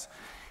all types.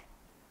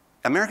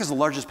 America is the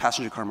largest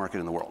passenger car market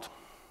in the world.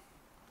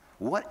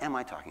 What am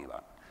I talking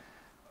about?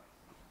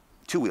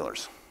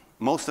 Two-wheelers.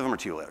 Most of them are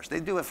two-wheelers.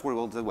 They do have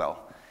four-wheelers as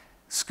well.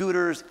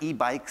 Scooters,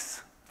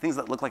 e-bikes, things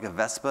that look like a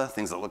Vespa,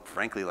 things that look,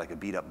 frankly, like a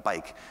beat-up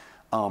bike,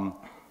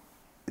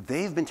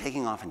 they've been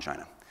taking off in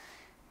China.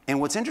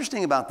 And what's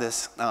interesting about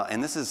this,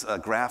 and this is a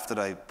graph that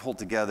I pulled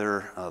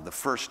together, the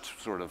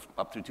first sort of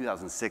up through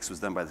 2006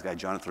 was done by this guy,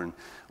 Jonathan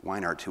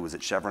Weinart, who was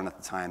at Chevron at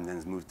the time, then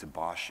has moved to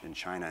Bosch in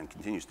China and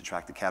continues to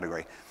track the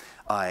category.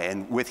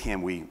 And with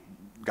him, we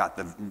got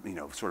the, you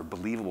know, sort of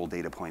believable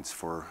data points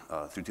for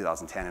through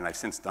 2010, and I've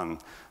since done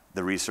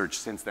the research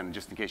since then.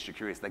 Just in case you're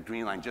curious, that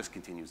green line just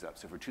continues up.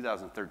 So for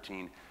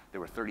 2013, there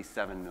were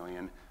 37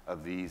 million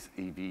of these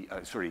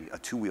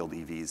two-wheeled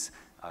EVs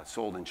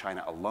sold in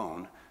China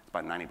alone. It's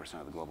about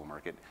 90% of the global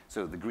market.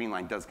 So the green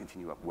line does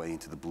continue up way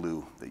into the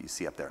blue that you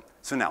see up there.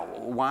 So now,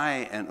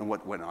 why and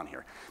what went on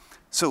here?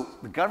 So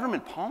the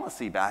government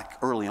policy back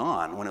early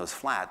on, when it was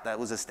flat, that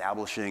was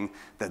establishing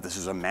that this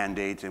is a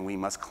mandate and we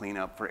must clean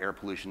up for air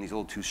pollution. These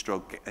old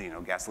two-stroke, you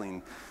know,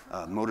 gasoline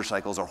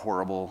motorcycles are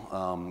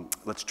horrible.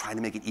 Let's try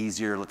to make it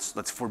easier.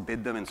 Let's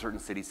forbid them in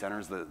certain city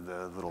centers,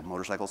 the little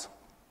motorcycles.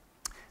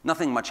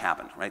 Nothing much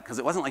happened, right? Because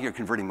it wasn't like you're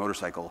converting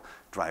motorcycle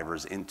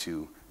drivers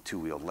into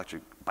two-wheeled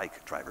electric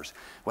bike drivers.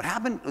 What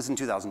happened was in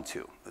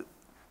 2002. Does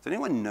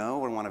anyone know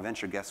or want to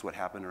venture guess what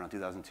happened around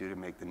 2002 to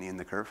make the knee in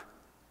the curve?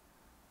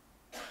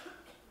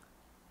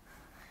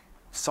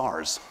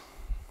 SARS,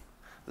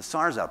 the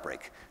SARS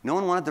outbreak. No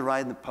one wanted to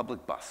ride in the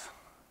public bus.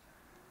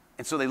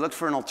 And so they looked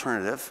for an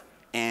alternative,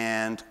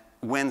 and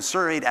when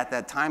surveyed at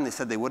that time, they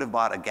said they would have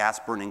bought a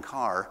gas-burning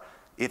car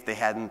if they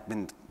hadn't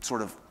been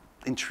sort of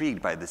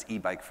intrigued by this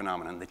e-bike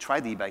phenomenon. They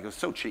tried the e-bike, it was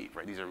so cheap,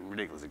 right? These are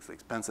ridiculously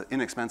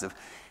inexpensive,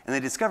 and they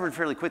discovered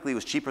fairly quickly it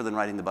was cheaper than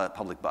riding the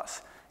public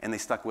bus, and they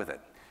stuck with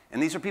it.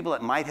 And these are people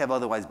that might have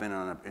otherwise been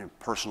on a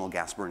personal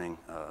gas-burning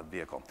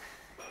vehicle.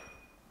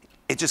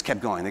 It just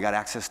kept going. They got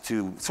access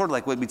to, sort of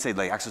like what we'd say,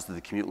 like access to the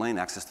commute lane,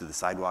 access to the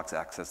sidewalks,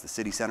 access to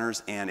city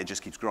centers, and it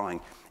just keeps growing.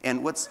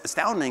 And what's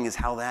astounding is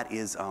how that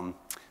is, you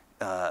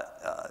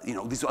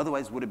know, these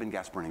otherwise would have been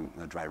gas-burning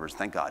drivers,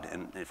 thank God,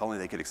 and if only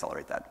they could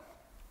accelerate that.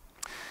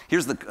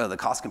 Here's the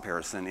cost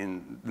comparison.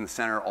 In the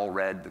center, all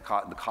red, the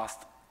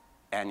cost,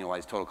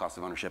 annualized total cost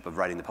of ownership of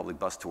riding the public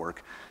bus to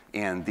work,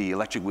 and the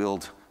electric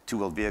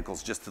two-wheeled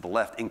vehicles just to the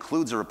left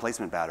includes a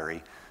replacement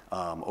battery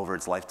over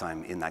its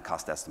lifetime in that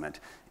cost estimate.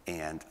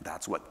 And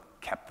that's what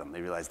kept them.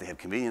 They realized they have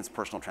convenience,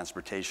 personal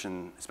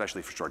transportation,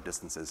 especially for short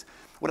distances.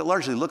 What it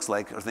largely looks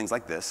like are things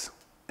like this.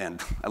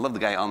 And I love the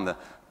guy on the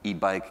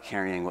e-bike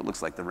carrying what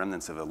looks like the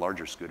remnants of a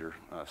larger scooter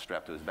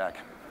strapped to his back.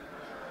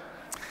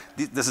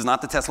 This is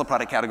not the Tesla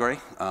product category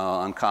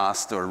on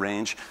cost or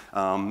range.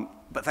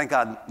 But thank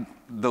God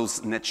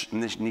those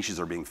niches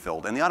are being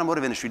filled. And the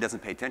automotive industry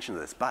doesn't pay attention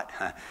to this. But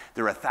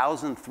there are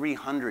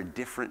 1,300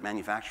 different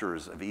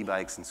manufacturers of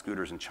e-bikes and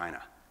scooters in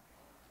China.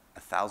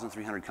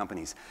 1,300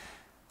 companies.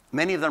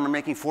 Many of them are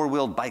making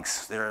four-wheeled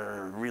bikes.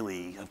 They're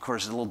really, of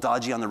course, a little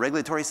dodgy on the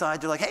regulatory side.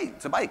 They're like, hey,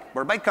 it's a bike.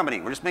 We're a bike company.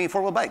 We're just making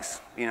four-wheeled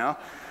bikes, you know?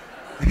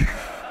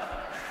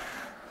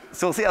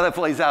 So we'll see how that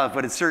plays out,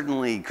 but it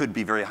certainly could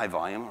be very high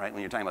volume, right?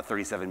 When you're talking about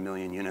 37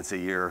 million units a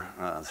year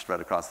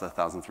spread across the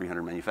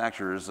 1,300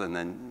 manufacturers, and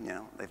then, you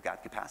know, they've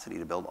got capacity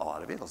to build a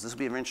lot of vehicles. This will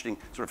be very interesting,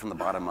 sort of from the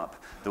bottom up,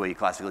 the way you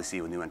classically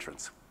see with new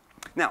entrants.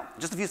 Now,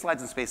 just a few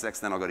slides on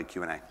SpaceX, then I'll go to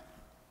Q&A.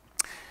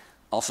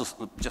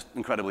 Also, just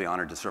incredibly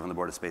honored to serve on the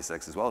board of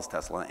SpaceX as well as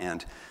Tesla,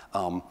 and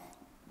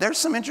there's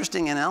some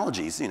interesting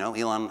analogies. You know,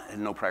 Elon had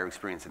no prior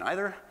experience in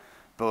either.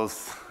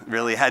 Both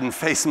really hadn't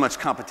faced much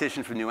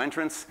competition from new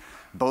entrants.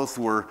 Both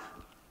were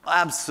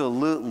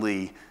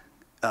absolutely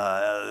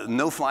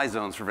no-fly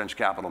zones for venture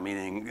capital,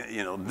 meaning,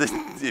 you know, this,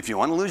 if you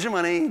want to lose your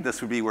money,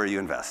 this would be where you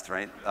invest,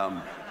 right?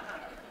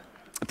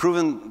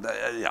 Proven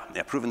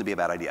to be a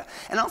bad idea.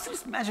 And also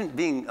just imagine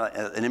being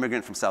an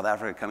immigrant from South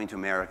Africa coming to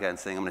America and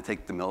saying, I'm going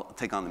to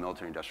take on the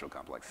military-industrial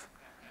complex.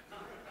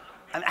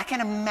 I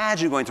can't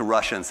imagine going to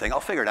Russia and saying, I'll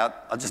figure it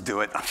out. I'll just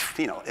do it.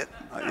 You know,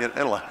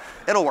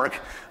 it'll work.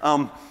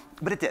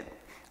 But it did.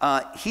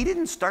 He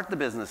didn't start the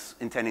business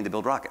intending to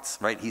build rockets,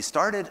 right? He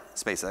started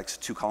SpaceX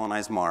to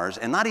colonize Mars,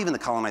 and not even to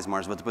colonize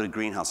Mars, but to put a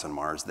greenhouse on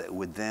Mars that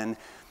would then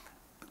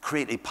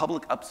create a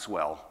public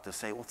upswell to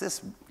say, well,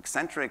 this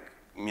eccentric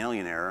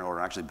millionaire, or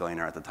actually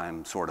billionaire at the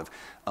time, sort of,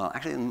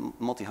 actually a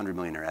multi-hundred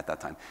millionaire at that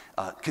time,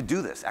 could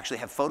do this. Actually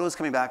have photos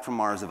coming back from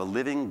Mars of a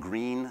living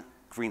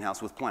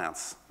greenhouse with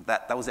plants.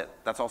 That was it.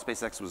 That's all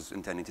SpaceX was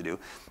intending to do.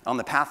 On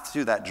the path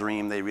to that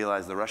dream, they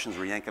realized the Russians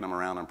were yanking them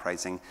around on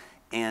pricing,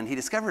 and he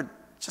discovered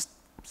just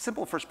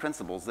simple first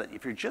principles that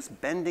if you're just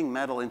bending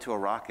metal into a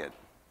rocket,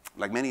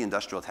 like many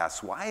industrial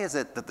tasks, why is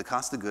it that the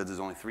cost of goods is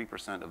only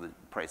 3% of the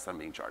price I'm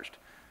being charged,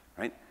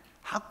 right?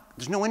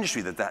 There's no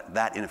industry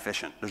that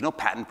inefficient. There's no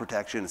patent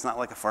protection. It's not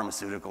like a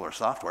pharmaceutical or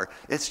software.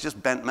 It's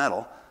just bent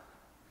metal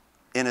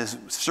in a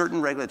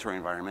certain regulatory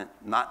environment,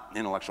 not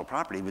intellectual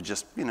property, but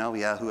just,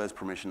 yeah, who has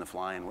permission to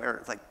fly and where.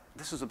 It's like,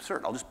 this is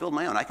absurd. I'll just build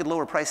my own. I could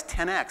lower price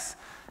 10x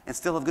and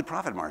still have good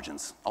profit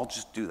margins. I'll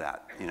just do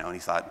that, And he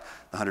thought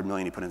the $100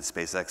 million he put into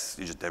SpaceX,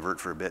 you just divert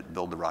for a bit,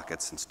 build the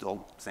rockets, and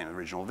still same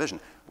original vision.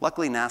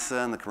 Luckily,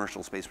 NASA and the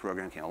commercial space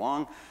program came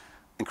along.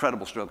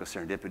 Incredible stroke of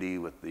serendipity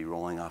with the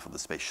rolling off of the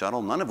space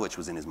shuttle, none of which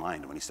was in his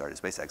mind when he started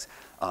SpaceX.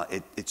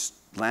 It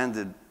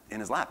landed in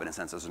his lap, in a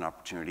sense, as an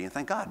opportunity, and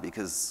thank God,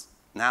 because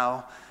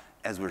now,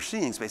 as we're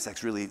seeing,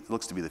 SpaceX really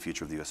looks to be the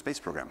future of the US space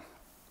program.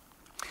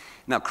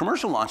 Now,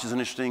 commercial launch is an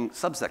interesting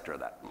subsector of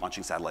that,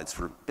 launching satellites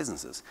for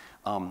businesses.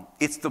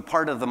 It's the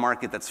part of the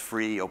market that's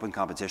free, open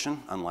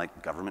competition,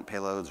 unlike government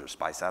payloads or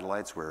spy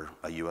satellites, where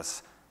a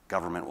US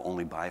government will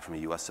only buy from a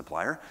US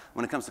supplier.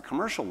 When it comes to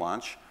commercial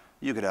launch,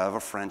 you could have a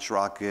French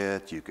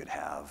rocket, you could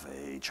have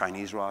a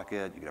Chinese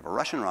rocket, you could have a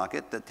Russian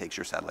rocket that takes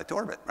your satellite to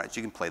orbit, right? So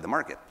you can play the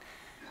market.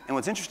 And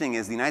what's interesting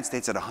is the United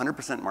States had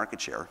 100%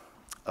 market share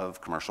of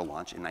commercial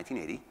launch in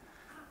 1980.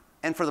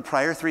 And for the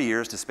prior 3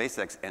 years to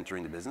SpaceX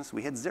entering the business,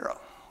 we had 0.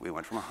 We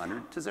went from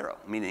 100 to 0,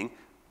 meaning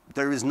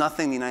there is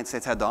nothing the United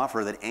States had to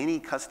offer that any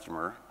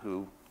customer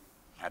who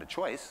had a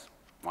choice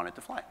wanted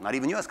to fly, not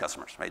even US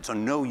customers, right? So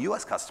no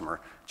US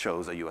customer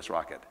chose a US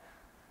rocket,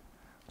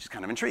 which is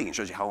kind of intriguing. It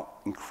shows you how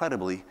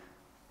incredibly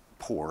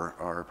poor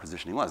our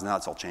positioning was. Now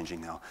it's all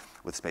changing now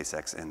with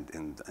SpaceX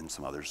and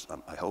some others,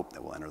 I hope,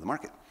 that will enter the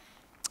market.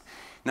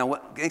 Now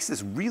what makes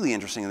this really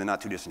interesting in the not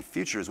too distant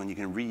future is when you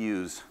can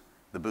reuse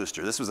the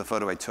booster. This was a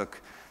photo I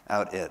took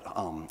out at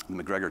the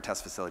McGregor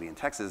test facility in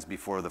Texas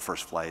before the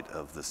first flight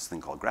of this thing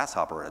called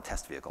Grasshopper, a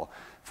test vehicle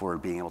for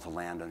being able to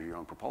land under your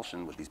own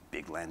propulsion with these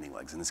big landing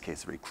legs. In this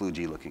case, a very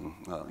kludgy looking,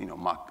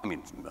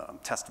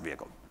 test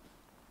vehicle.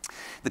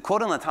 The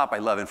quote on the top I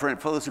love, and for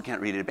those who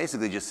can't read it, it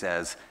basically just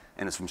says,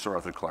 and it's from Sir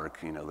Arthur Clarke,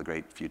 the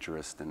great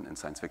futurist and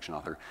science fiction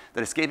author,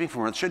 that escaping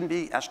from Earth shouldn't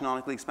be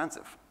astronomically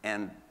expensive.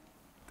 And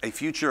a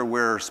future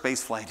where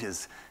space flight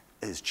is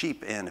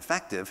cheap and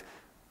effective,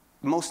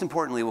 most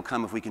importantly, will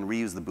come if we can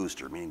reuse the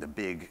booster, meaning the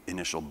big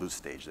initial boost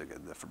stage,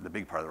 the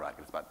big part of the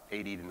rocket. It's about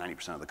 80 to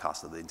 90% of the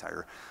cost of the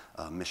entire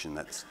mission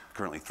that's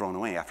currently thrown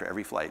away after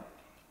every flight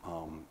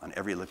on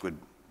every liquid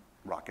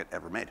rocket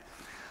ever made.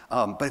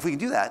 But if we can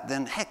do that,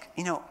 then heck,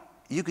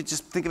 you could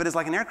just think of it as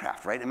like an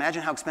aircraft, right?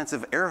 Imagine how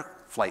expensive air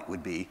flight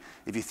would be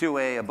if you threw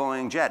away a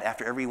Boeing jet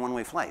after every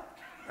one-way flight,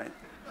 right?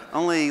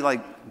 Only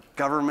like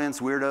governments,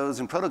 weirdos,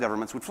 and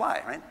proto-governments would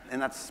fly, right?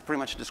 And that's pretty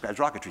much describes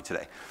rocketry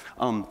today.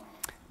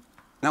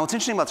 Now, what's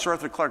interesting about Sir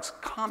Arthur Clarke's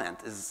comment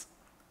is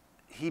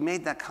he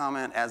made that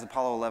comment as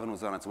Apollo 11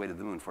 was on its way to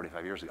the moon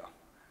 45 years ago.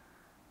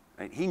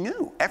 Right? He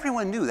knew,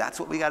 everyone knew that's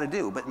what we got to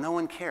do, but no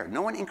one cared.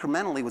 No one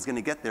incrementally was going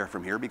to get there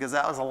from here because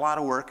that was a lot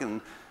of work, and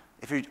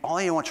if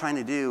all you're trying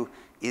to do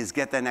is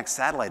get that next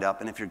satellite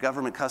up, and if your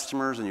government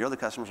customers and your other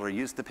customers are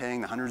used to paying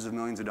the hundreds of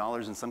millions of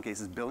dollars, in some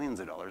cases billions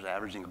of dollars,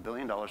 averaging $1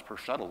 billion per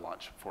shuttle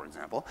launch, for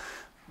example,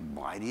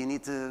 why do you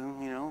need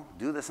to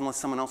do this unless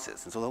someone else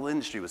is? And so the whole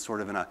industry was sort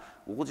of in a,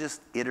 we'll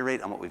just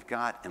iterate on what we've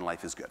got, and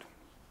life is good.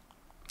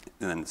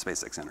 And then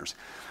SpaceX enters.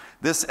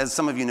 This, as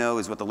some of you know,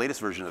 is what the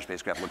latest version of the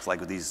spacecraft looks like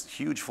with these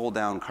huge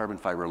fold-down carbon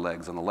fiber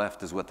legs. On the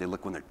left is what they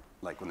look when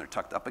they're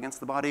tucked up against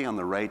the body. On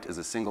the right is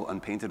a single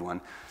unpainted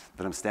one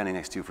that I'm standing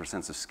next to for a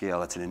sense of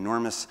scale. It's an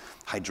enormous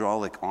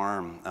hydraulic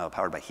arm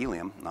powered by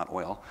helium, not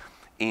oil.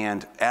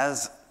 And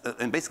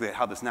basically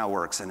how this now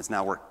works, and it's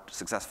now worked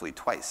successfully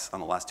twice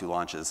on the last 2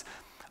 launches,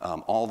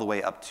 all the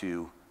way up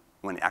to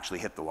when it actually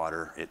hit the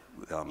water.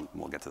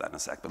 We'll get to that in a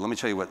sec, but let me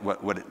show you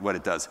what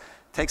it does.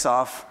 Takes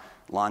off,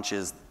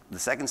 launches, the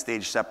second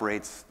stage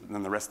separates, and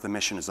then the rest of the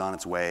mission is on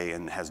its way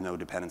and has no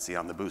dependency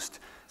on the boost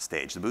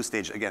stage. The boost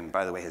stage, again,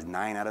 by the way, has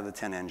 9 out of the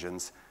 10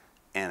 engines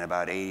and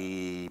about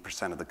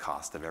 80% of the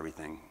cost of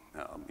everything,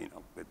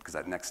 because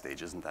that next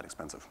stage isn't that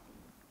expensive.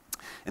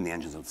 And the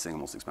engines are the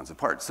single most expensive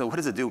part. So what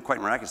does it do?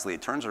 Quite miraculously,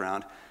 it turns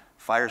around,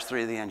 fires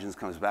 3 of the engines,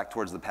 comes back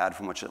towards the pad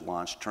from which it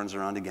launched, turns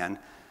around again,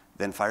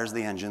 then fires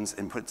the engines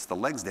and puts the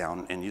legs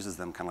down and uses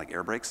them kind of like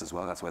air brakes as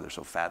well. That's why they're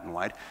so fat and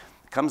wide.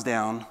 Comes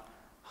down,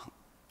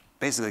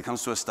 basically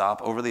comes to a stop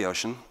over the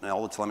ocean, and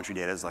all the telemetry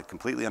data is like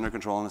completely under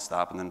control on the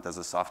stop, and then it does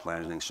a soft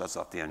landing, shuts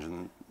off the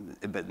engine.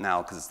 But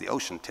now, because it's the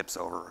ocean, tips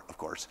over, of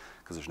course,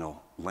 because there's no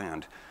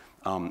land.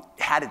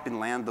 Had it been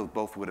land, those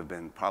both would have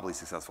been probably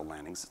successful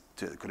landings.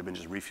 It could have been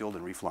just refueled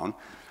and reflown.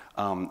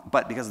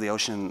 But because of the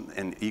ocean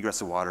and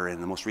egress of water,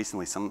 and most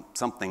recently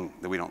something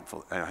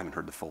that I haven't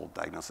heard the full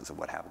diagnosis of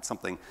what happened.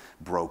 Something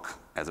broke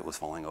as it was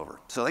falling over.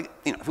 So if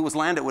it was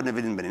land, it wouldn't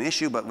have even been an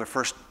issue, but we're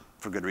first,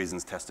 for good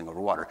reasons, testing over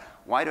water.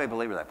 Why do I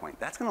belabor that point?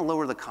 That's gonna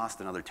lower the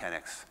cost another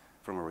 10x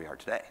from where we are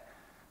today.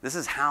 This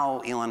is how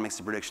Elon makes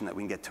the prediction that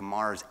we can get to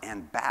Mars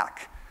and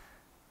back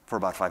for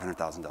about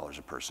 $500,000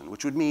 a person,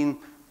 which would mean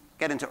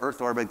get into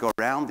Earth orbit, go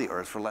around the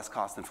Earth for less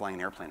cost than flying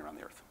an airplane around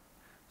the Earth.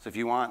 So if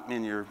you want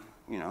in your,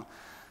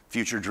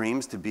 future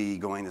dreams to be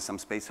going to some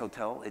space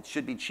hotel, it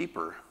should be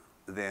cheaper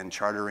than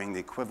chartering the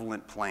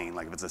equivalent plane.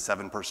 Like if it's a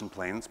 7-person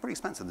plane, it's pretty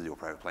expensive to do a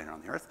private plane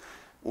around the Earth.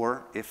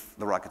 Or if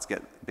the rockets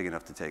get big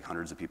enough to take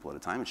hundreds of people at a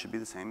time, it should be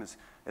the same as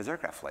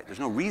aircraft flight. There's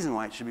no reason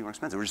why it should be more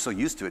expensive. We're just so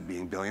used to it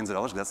being billions of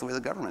dollars, because that's the way the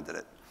government did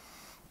it.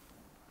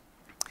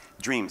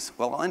 Dreams.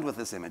 Well, I'll end with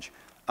this image.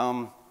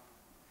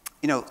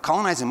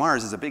 Colonizing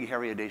Mars is a big,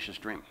 hairy, audacious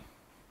dream.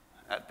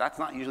 That's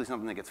not usually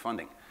something that gets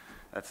funding.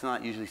 That's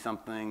not usually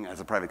something,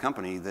 as a private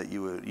company, that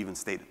you would even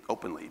state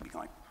openly, be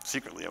like,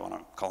 secretly, I want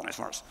to colonize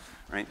Mars,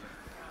 right?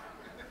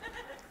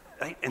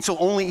 Right? And so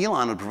only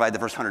Elon would provide the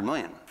first $100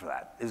 million for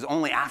that. It was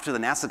only after the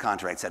NASA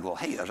contract said, well,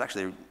 hey, there's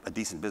actually a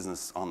decent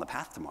business on the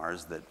path to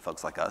Mars that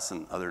folks like us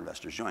and other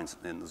investors joined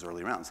in those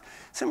early rounds.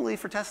 Similarly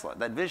for Tesla,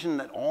 that vision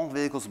that all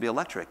vehicles will be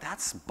electric,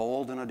 that's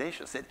bold and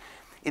audacious.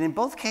 And in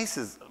both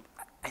cases,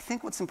 I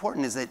think what's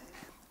important is that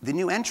the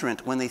new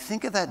entrant, when they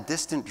think of that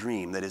distant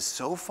dream that is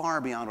so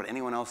far beyond what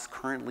anyone else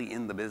currently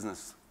in the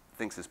business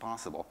thinks is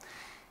possible,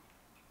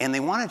 and they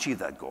want to achieve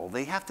that goal,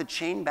 they have to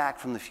chain back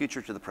from the future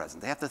to the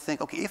present. They have to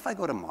think, okay, if I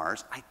go to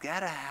Mars, I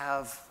gotta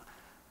have,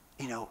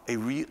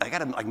 I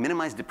gotta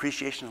minimize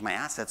depreciation of my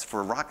assets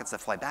for rockets that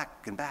fly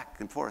back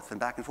and forth and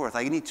back and forth.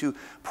 I need to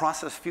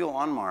process fuel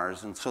on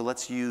Mars, and so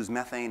let's use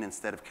methane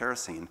instead of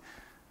kerosene,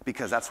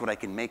 because that's what I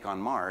can make on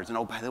Mars. And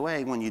oh, by the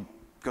way, when you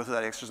go through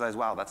that exercise,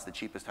 wow, that's the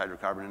cheapest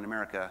hydrocarbon in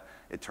America,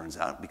 it turns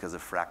out, because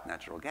of fracked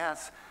natural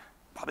gas.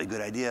 Probably a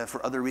good idea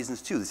for other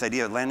reasons too. This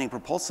idea of landing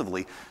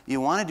propulsively,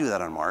 you want to do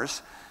that on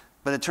Mars,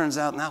 but it turns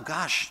out now,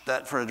 gosh,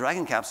 that for a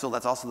Dragon capsule,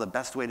 that's also the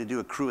best way to do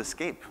a crew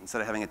escape.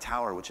 Instead of having a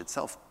tower, which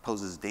itself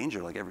poses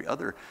danger like every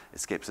other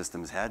escape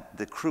system has had,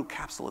 the crew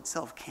capsule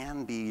itself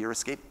can be your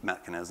escape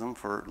mechanism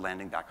for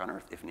landing back on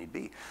Earth if need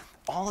be.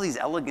 All these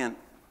elegant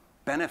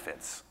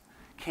benefits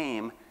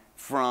came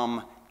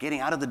from getting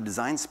out of the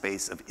design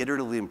space of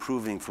iteratively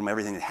improving from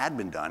everything that had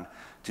been done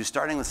to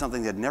starting with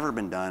something that had never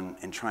been done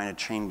and trying to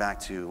chain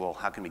back to, well,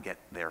 how can we get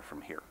there from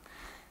here?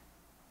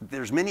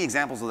 There's many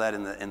examples of that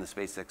in the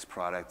SpaceX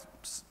product,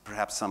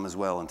 perhaps some as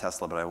well in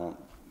Tesla, but I won't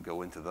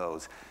go into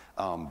those.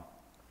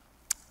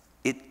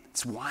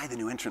 It's why the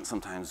new entrant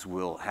sometimes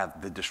will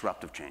have the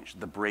disruptive change,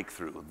 the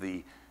breakthrough,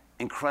 the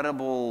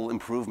incredible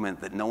improvement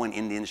that no one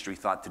in the industry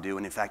thought to do.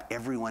 And in fact,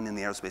 everyone in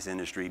the aerospace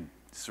industry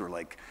sort of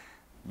like,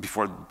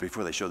 before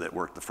they showed that it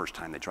worked the first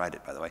time they tried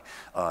it, by the way,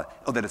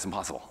 that it's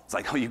impossible. It's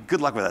like, oh,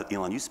 good luck with that,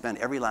 Elon. You spend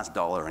every last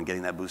dollar on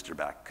getting that booster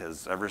back,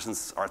 because ever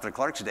since Arthur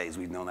Clarke's days,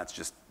 we've known that's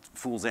just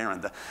fool's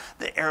errand.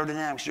 The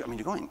aerodynamics, I mean,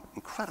 you're going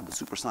incredible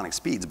supersonic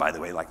speeds, by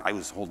the way. Like, I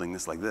was holding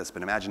this like this,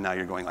 but imagine now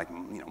you're going like,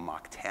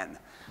 Mach 10.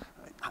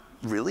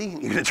 Really?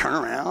 You're gonna turn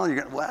around?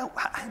 You're gonna, well,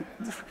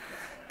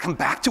 come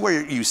back to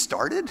where you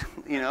started?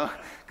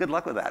 Good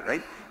luck with that,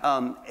 right?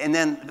 And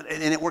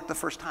it worked the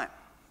first time.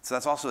 So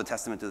that's also a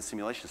testament to the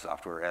simulation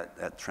software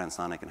at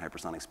transonic and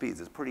hypersonic speeds.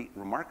 It's pretty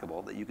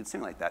remarkable that you can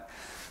simulate that.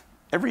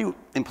 Every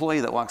employee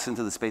that walks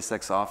into the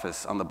SpaceX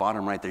office, on the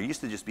bottom right, there used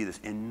to just be this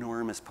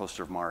enormous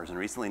poster of Mars, and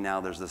recently now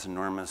there's this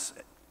enormous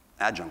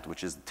adjunct,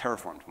 which is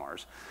terraformed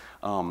Mars.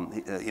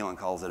 Elon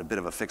calls it a bit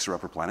of a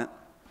fixer-upper planet.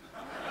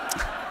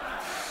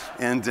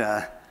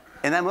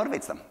 And that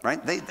motivates them, right?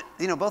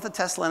 Both at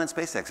Tesla and at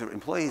SpaceX,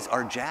 employees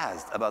are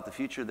jazzed about the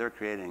future they're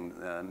creating.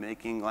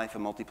 Making life a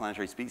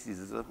multiplanetary species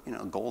is a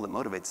goal that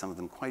motivates some of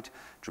them quite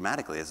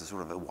dramatically as a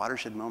sort of a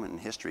watershed moment in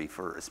history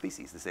for a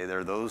species, to say there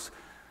are those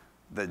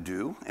that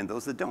do and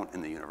those that don't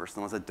in the universe.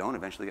 The ones that don't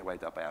eventually get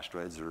wiped out by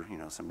asteroids or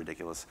some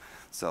ridiculous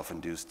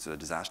self-induced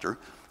disaster.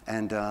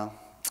 And the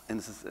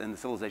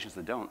civilizations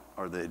that don't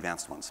are the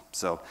advanced ones.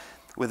 So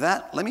with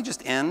that, let me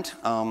just end.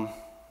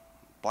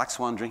 Black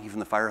swan drinking from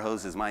the fire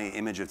hose is my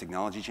image of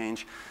technology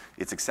change.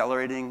 It's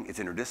accelerating, it's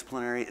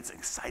interdisciplinary, it's an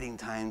exciting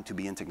time to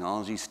be in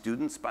technology.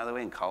 Students, by the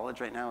way, in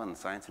college right now in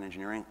science and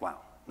engineering, wow,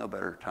 no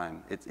better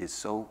time. It is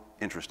so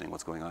interesting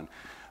what's going on.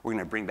 We're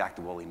gonna bring back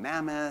the woolly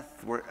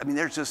mammoth.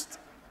 There's just,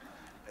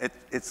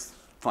 it's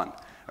fun,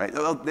 right?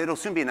 It'll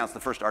soon be announced the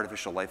first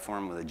artificial life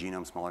form with a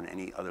genome smaller than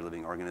any other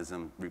living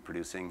organism,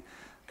 reproducing,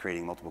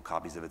 creating multiple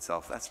copies of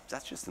itself. That's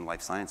just in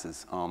life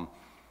sciences.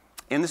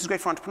 And this is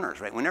great for entrepreneurs,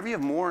 right? Whenever you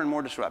have more and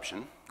more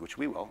disruption, which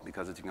we will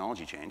because of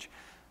technology change,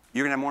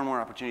 you're gonna have more and more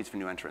opportunities for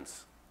new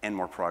entrants and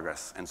more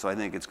progress. And so I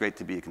think it's great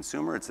to be a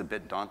consumer. It's a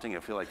bit daunting.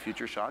 I feel like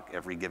future shock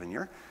every given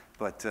year,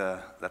 but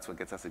that's what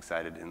gets us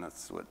excited, and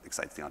that's what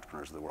excites the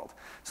entrepreneurs of the world.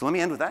 So let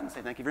me end with that and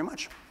say thank you very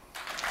much.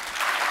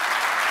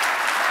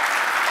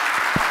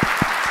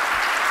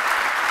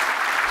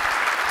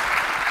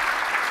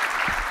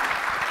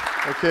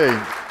 Okay,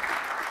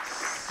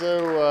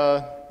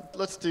 so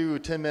let's do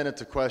 10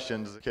 minutes of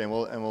questions. Okay, and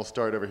we'll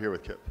start over here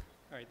with Kip.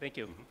 All right, thank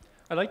you.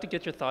 I'd like to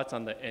get your thoughts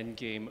on the end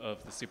game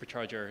of the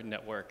supercharger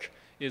network.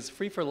 Is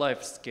Free for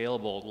Life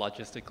scalable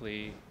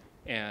logistically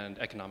and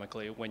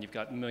economically when you've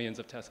got millions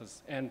of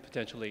Teslas and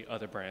potentially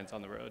other brands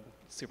on the road,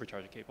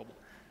 supercharger capable?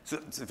 So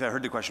if I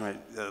heard the question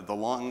right, the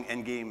long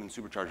end game and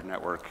supercharger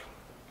network,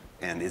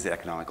 and is it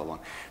economical long?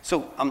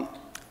 So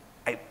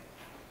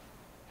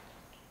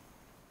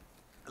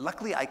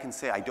luckily I can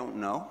say I don't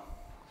know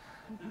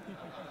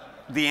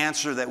the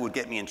answer that would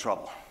get me in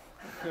trouble.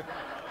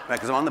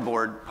 Because I'm on the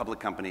board, public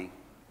company,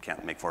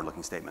 can't make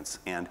forward-looking statements.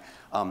 And,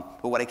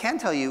 but what I can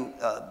tell you,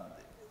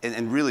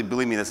 and really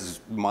believe me, this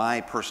is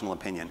my personal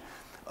opinion,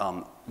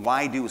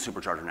 why do a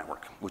supercharger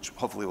network? Which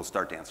hopefully will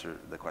start to answer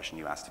the question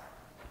you asked.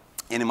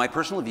 And in my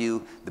personal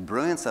view, the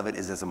brilliance of it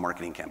is as a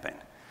marketing campaign.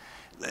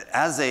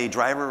 As a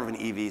driver of an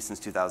EV since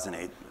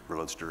 2008,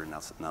 Roadster and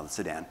now the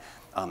sedan,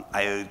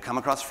 I would come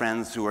across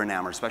friends who were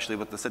enamored, especially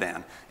with the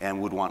sedan,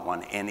 and would want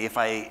one. And if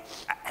I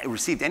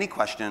received any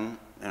question,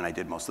 and I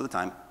did most of the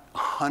time,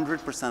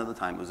 100% of the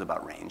time it was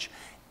about range.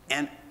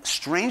 And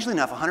strangely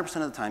enough, 100%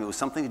 of the time it was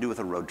something to do with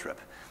a road trip.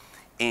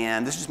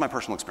 And this is my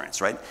personal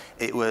experience, right?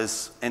 It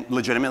was, and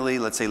legitimately,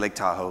 let's say Lake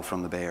Tahoe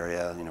from the Bay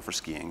Area, you know, for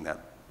skiing,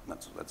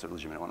 that's a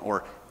legitimate one,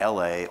 or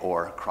LA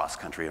or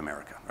cross-country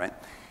America, right?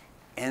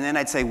 And then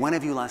I'd say, when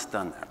have you last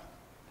done that?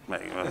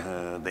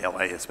 The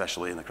LA,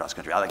 especially in the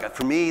cross-country.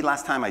 For me,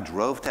 last time I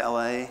drove to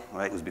LA,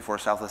 right, it was before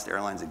Southwest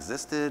Airlines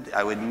existed.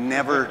 I would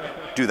never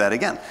do that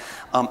again.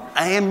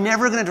 I am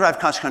never going to drive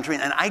cross-country,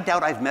 and I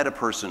doubt I've met a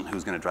person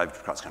who's going to drive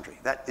cross-country.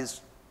 That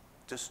is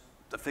just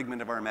a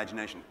figment of our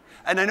imagination.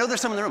 And I know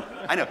there's some in the room.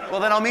 I know. Well,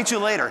 then I'll meet you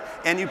later.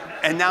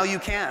 And now you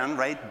can,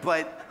 right?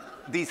 But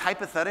these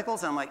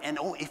hypotheticals, I'm like, and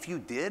oh, if you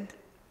did,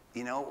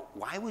 you know,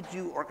 why would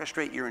you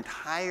orchestrate your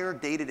entire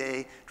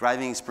day-to-day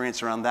driving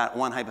experience around that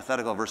one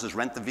hypothetical versus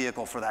rent the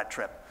vehicle for that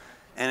trip?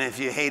 And if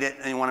you hate it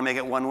and you want to make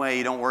it one way,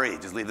 you don't worry,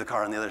 just leave the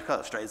car on the other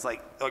coast, right? It's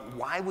like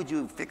why would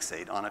you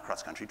fixate on a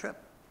cross-country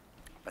trip?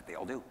 But they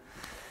all do.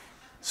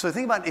 So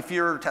think about if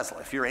you're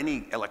Tesla, if you're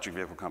any electric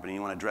vehicle company,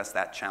 you want to address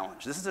that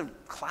challenge. This is a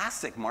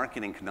classic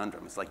marketing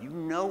conundrum. It's like you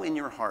know in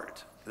your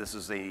heart this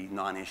is a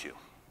non-issue,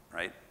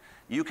 right?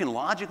 You can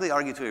logically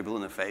argue till you're blue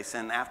in the face,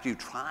 and after you've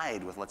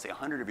tried with, let's say,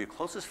 100 of your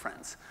closest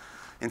friends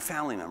and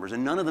family members,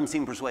 and none of them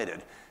seem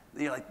persuaded,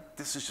 you're like,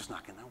 this is just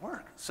not going to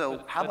work.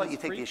 So how about you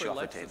take the issue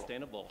off the table?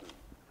 Sustainable?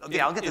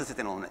 Yeah, I'll get to the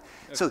sustainable in a minute.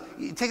 Okay. So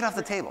you take it off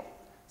the table.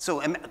 So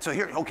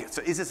here, okay,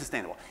 so is it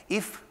sustainable?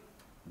 If,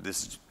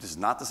 this is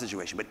not the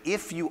situation, but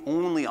if you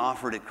only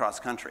offered it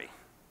cross-country,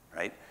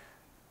 right?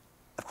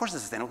 Of course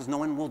it's sustainable because no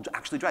one will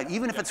actually drive.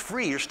 Even if it's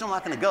free, you're still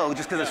not going to go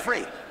just because it's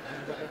free.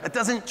 It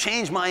doesn't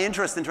change my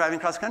interest in driving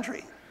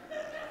cross-country,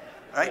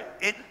 right?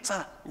 It's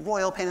a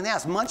royal pain in the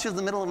ass. Much of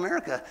the middle of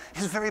America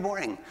is very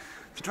boring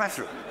to drive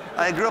through.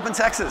 I grew up in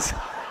Texas.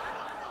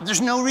 There's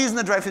no reason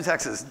to drive through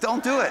Texas.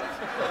 Don't do it.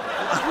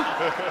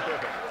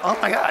 Oh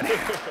my God.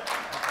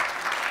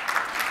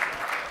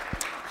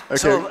 Okay.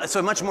 So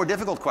a much more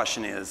difficult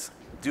question is,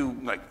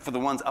 for the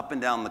ones up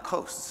and down the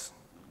coasts,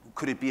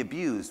 could it be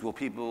abused? Will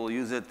people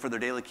use it for their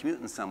daily commute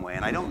in some way?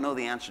 And I don't know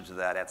the answer to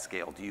that at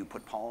scale. Do you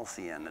put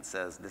policy in that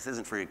says this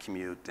isn't for your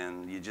commute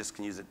and you just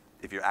can use it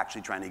if you're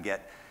actually trying to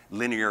get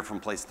linear from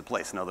place to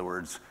place? In other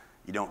words,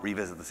 you don't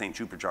revisit the same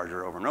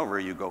supercharger over and over.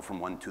 You go from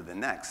one to the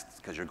next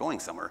because you're going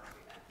somewhere.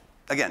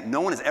 Again,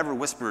 no one has ever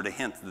whispered a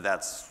hint that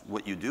that's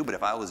what you do, but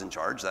if I was in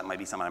charge, that might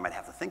be something I might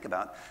have to think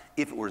about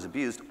if it was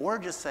abused, or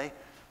just say,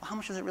 well, how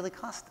much does it really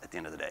cost at the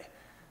end of the day?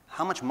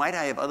 How much might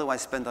I have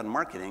otherwise spent on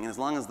marketing? And as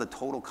long as the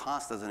total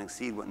cost doesn't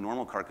exceed what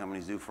normal car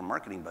companies do for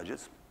marketing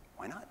budgets,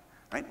 why not?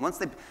 Right?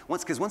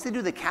 Because once they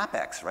do the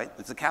CapEx, right?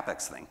 It's a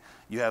CapEx thing.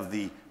 You have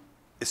the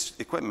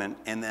equipment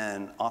and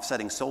then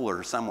offsetting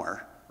solar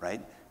somewhere, right?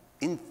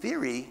 In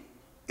theory,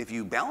 if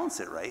you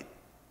balance it right,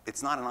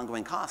 it's not an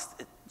ongoing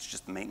cost. It's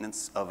just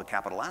maintenance of a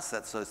capital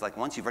asset. So it's like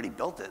once you've already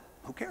built it,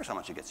 who cares how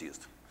much it gets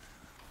used?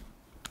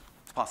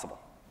 It's possible.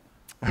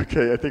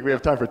 Okay, I think we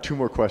have time for 2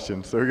 more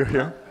questions. So we go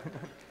here.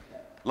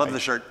 Love the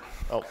shirt.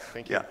 Oh,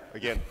 thank you. Yeah.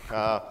 Again,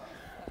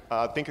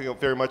 thank you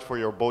very much for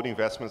your bold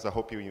investments. I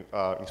hope you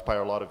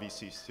inspire a lot of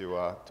VCs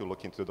to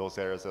look into those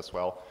areas as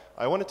well.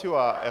 I wanted to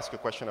ask a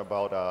question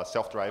about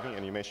self-driving,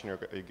 and you mentioned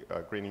you're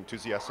a great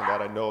enthusiast in that.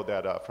 I know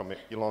that from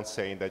Elon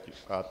saying that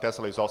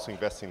Tesla is also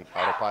investing in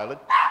autopilot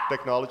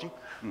technology.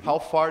 Mm-hmm. How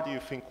far do you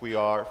think we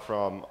are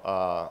from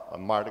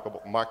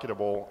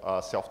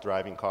marketable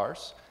self-driving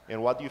cars?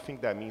 And what do you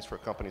think that means for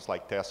companies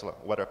like Tesla?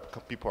 Whether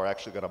people are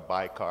actually going to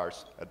buy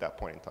cars at that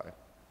point in time?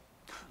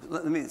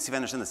 Let me see if I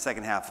understand the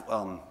second half.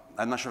 I'm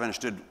not sure if I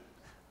understood.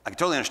 I can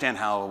totally understand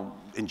how,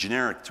 in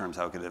generic terms,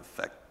 how it could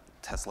affect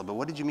Tesla. But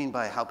what did you mean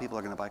by how people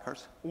are going to buy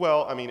cars?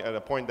 Well, I mean, at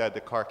a point that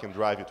the car can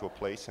drive you to a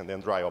place and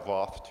then drive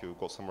off to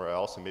go somewhere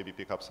else and maybe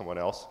pick up someone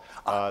else.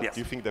 Yes.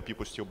 Do you think that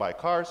people still buy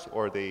cars,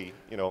 or they,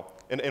 you know,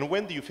 and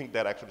when do you think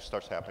that actually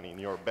starts happening?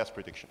 Your best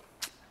prediction?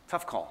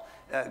 Tough call.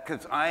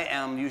 Because I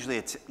am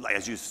usually, like,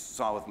 as you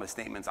saw with my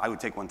statements, I would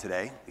take one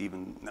today.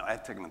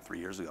 I've taken one 3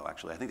 years ago,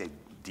 actually. I think they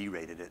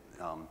derated it.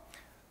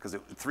 Because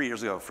 3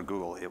 years ago for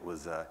Google, it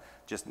was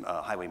just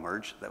highway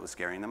merge that was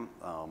scaring them.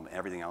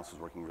 Everything else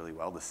was working really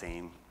well, the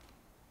same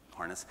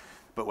harness.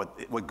 But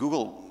what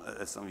Google,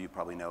 as some of you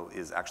probably know,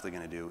 is actually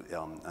going to do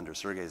under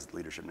Sergey's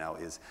leadership now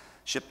is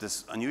ship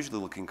this unusually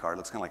looking car. It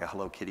looks kind of like a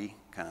Hello Kitty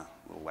kind of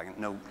little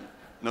wagon.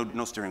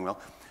 No steering wheel.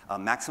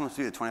 Maximum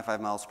speed at 25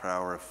 miles per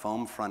hour,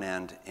 foam front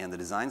end, and the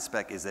design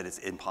spec is that it's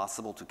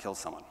impossible to kill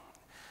someone,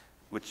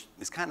 which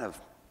is kind of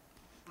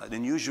an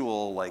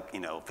unusual, like,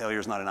 failure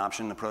is not an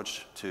option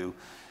approach to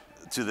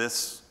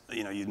this.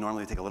 You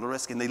normally take a little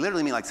risk, and they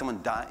literally mean like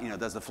someone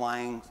does the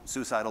flying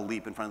suicidal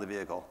leap in front of the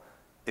vehicle.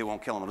 It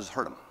won't kill them, it'll just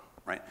hurt them,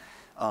 right?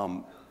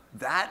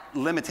 That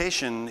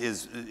limitation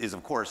is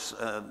of course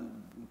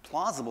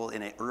plausible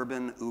in an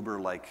urban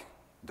Uber-like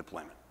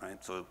deployment,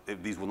 right? So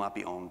these will not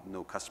be owned,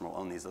 no customer will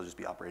own these, they'll just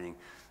be operating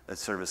a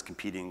service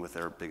competing with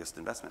their biggest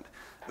investment,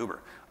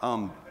 Uber.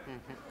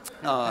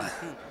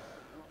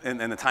 And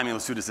the timing of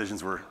those two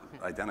decisions were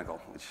identical,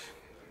 which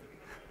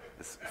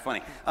is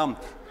funny.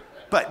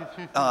 But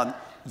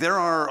there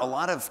are a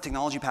lot of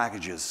technology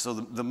packages.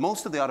 So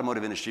most of the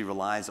automotive industry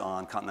relies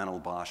on Continental,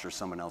 Bosch, or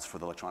someone else for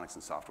the electronics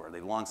and software.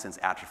 They've long since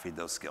atrophied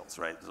those skills,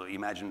 right? So you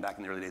imagine back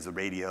in the early days, the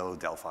radio,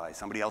 Delphi,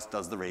 somebody else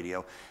does the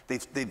radio.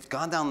 They've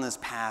gone down this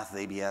path,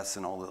 ABS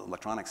and all the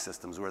electronic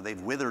systems, where they've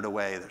withered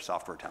away their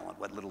software talent,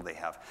 what little they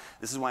have.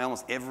 This is why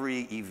almost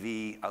every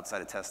EV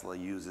outside of Tesla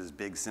uses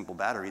big, simple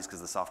batteries,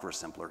 because the software is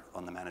simpler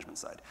on the management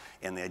side.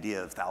 And the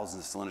idea of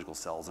thousands of cylindrical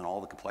cells and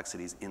all the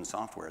complexities in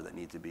software that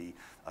need to be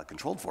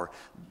controlled for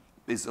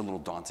is a little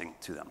daunting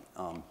to them.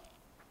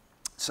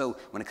 So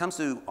when it comes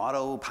to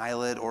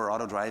autopilot or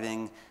auto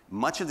driving,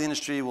 much of the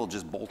industry will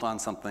just bolt on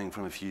something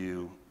from a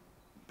few,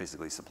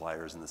 basically,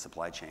 suppliers in the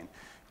supply chain.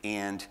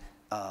 And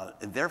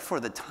therefore,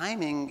 the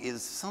timing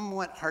is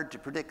somewhat hard to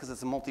predict because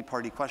it's a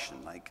multi-party question.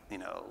 Like,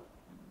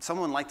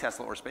 someone like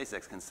Tesla or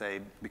SpaceX can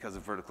say, because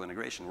of vertical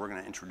integration, we're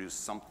going to introduce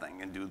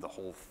something and do the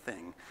whole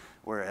thing.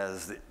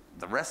 Whereas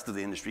the rest of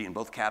the industry in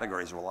both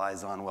categories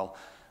relies on, well,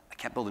 I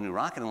can't build a new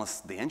rocket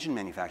unless the engine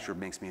manufacturer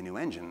makes me a new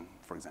engine,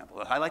 for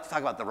example. I like to talk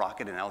about the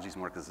rocket analogies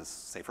more because it's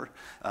safer.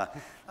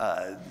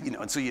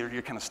 And so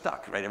you're kind of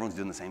stuck, right? Everyone's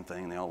doing the same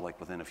thing, and they all like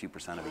within a few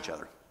 % of each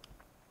other.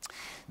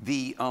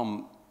 The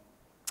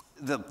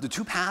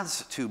two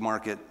paths to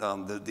market,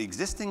 the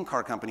existing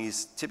car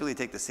companies typically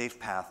take the safe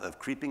path of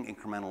creeping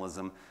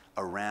incrementalism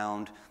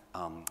around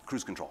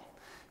cruise control,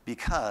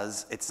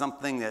 because it's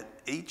something that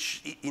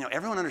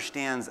everyone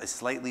understands a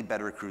slightly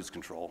better cruise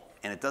control,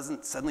 and it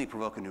doesn't suddenly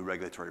provoke a new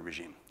regulatory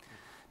regime.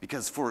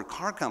 Because for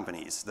car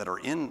companies that are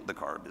in the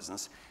car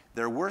business,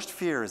 their worst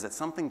fear is that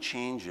something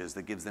changes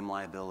that gives them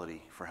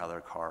liability for how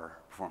their car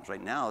performs.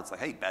 Right now, it's like,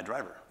 hey, bad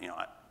driver.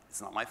 It's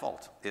not my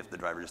fault if the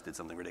driver just did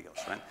something ridiculous,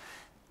 right?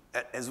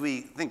 As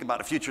we think about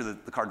a future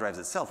that the car drives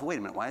itself, well, wait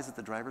a minute, why is it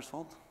the driver's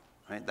fault?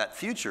 Right? That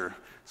future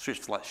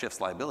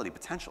shifts liability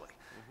potentially.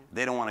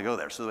 They don't want to go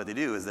there. So what they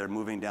do is they're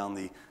moving down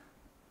the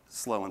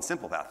slow and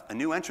simple path. A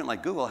new entrant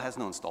like Google has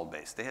no installed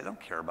base. They don't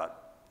care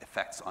about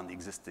effects on the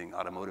existing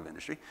automotive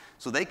industry.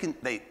 So they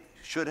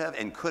should have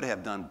and could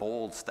have done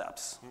bold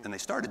steps. And they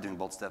started doing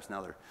bold steps.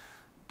 Now they're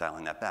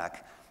dialing that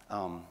back.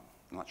 I'm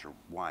not sure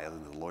why, other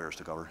than the lawyers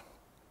took over.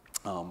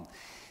 So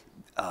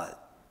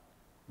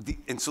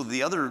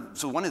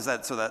one is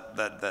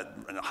that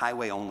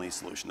highway-only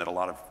solution that a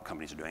lot of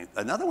companies are doing.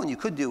 Another one you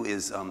could do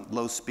is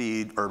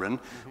low-speed urban,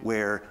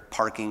 where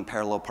parking,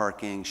 parallel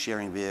parking,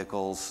 sharing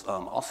vehicles.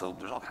 Also,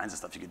 there's all kinds of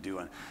stuff you could do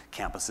on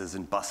campuses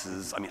and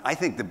buses. I mean, I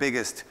think the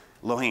biggest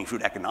low-hanging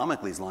fruit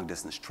economically is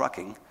long-distance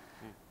trucking,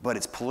 but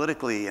it's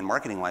politically and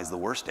marketing-wise the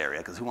worst area,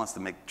 because who wants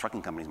to make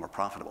trucking companies more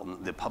profitable?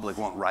 The public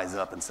won't rise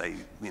up and say,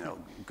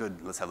 good,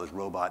 let's have those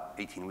robot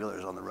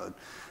 18-wheelers on the road.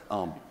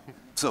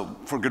 So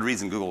for good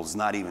reason, Google is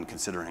not even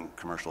considering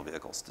commercial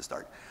vehicles to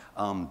start.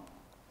 And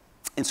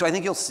so I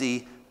think you'll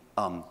see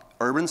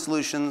urban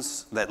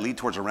solutions that lead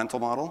towards a rental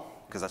model,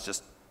 because that's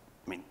just,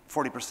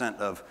 40%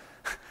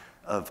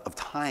 of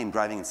time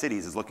driving in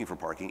cities is looking for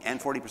parking,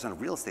 and 40%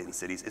 of real estate in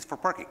cities is for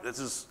parking.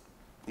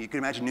 You can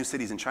imagine new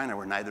cities in China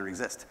where neither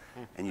exist,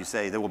 and you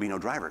say there will be no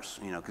drivers,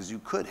 because you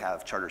could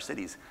have charter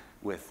cities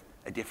with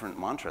a different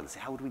mantra. They say,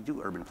 how would we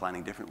do urban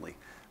planning differently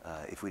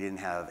if we didn't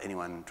have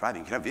anyone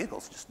driving? You could have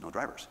vehicles, just no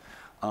drivers.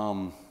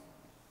 And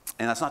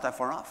that's not that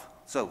far off.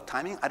 So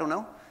timing, I don't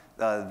know.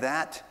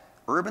 That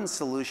urban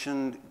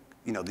solution,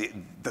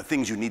 the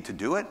things you need to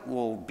do it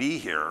will be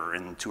here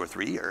in 2 or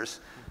 3 years.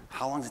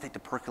 How long does it take to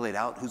percolate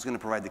out? Who's going to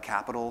provide the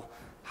capital?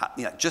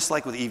 Just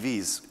like with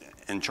EVs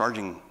and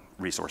charging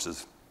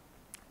resources,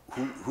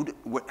 how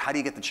do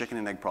you get the chicken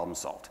and egg problem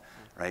solved,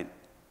 right?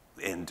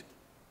 And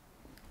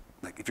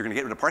like, if you're going to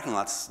get rid of parking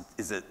lots,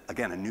 is it,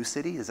 again, a new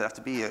city? Does it have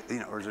to be,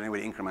 or is there any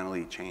way to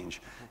incrementally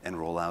change and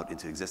roll out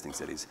into existing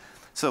cities?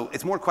 So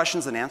it's more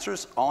questions than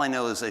answers. All I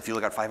know is if you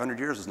look at 500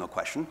 years, there's no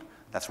question.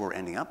 That's where we're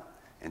ending up.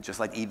 And just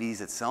like EVs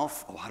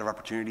itself, a lot of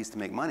opportunities to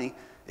make money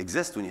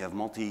exist when you have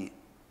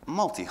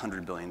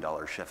multi-$100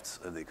 billion shifts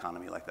of the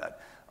economy like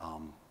that.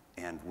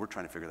 And we're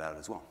trying to figure that out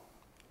as well.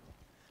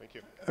 Thank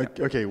you.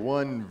 Okay,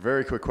 one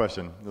very quick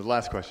question, the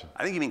last question.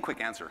 I think you mean quick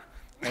answer.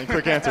 Any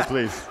quick answer,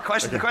 please.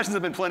 The questions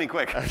have been plenty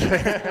quick.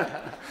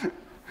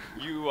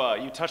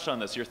 You touched on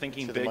this. You're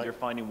thinking To the big. mic. You're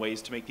finding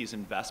ways to make these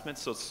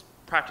investments. So it's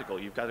practical.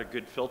 You've got a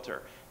good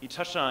filter. You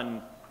touched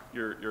on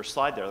your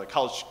slide there. The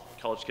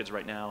college kids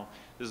right now.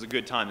 This is a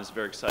good time. This is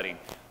very exciting.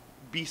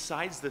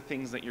 Besides the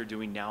things that you're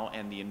doing now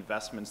and the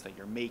investments that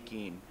you're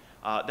making,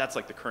 that's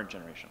like the current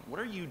generation. What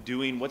are you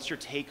doing? What's your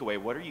takeaway?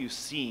 What are you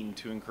seeing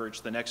to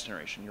encourage the next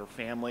generation, your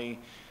family,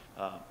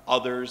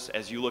 others,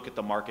 as you look at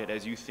the market,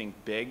 as you think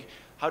big?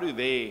 How do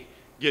they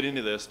get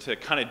into this to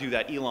kind of do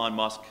that Elon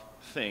Musk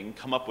thing,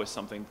 come up with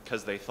something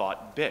because they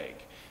thought big?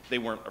 They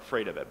weren't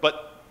afraid of it,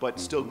 but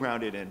still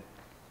grounded in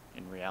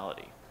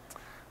reality.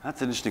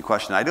 That's an interesting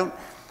question.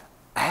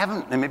 I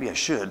haven't, and maybe I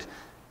should,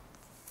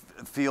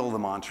 feel the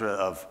mantra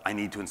of I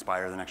need to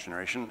inspire the next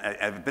generation.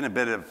 I've been a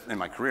bit of, in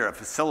my career, a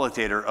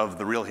facilitator of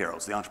the real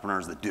heroes, the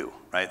entrepreneurs that do,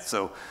 right?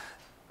 So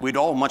we'd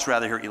all much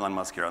rather hear Elon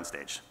Musk here on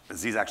stage,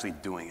 because he's actually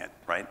doing it,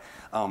 right?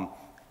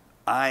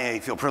 I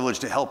feel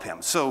privileged to help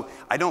him. So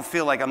I don't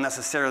feel like I'm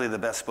necessarily the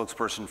best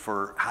spokesperson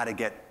for how to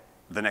get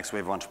the next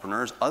wave of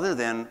entrepreneurs, other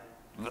than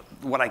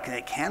what I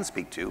can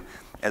speak to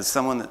as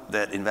someone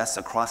that invests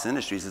across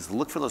industries is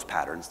look for those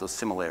patterns, those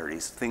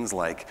similarities, things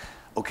like,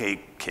 okay,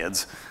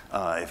 kids,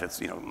 if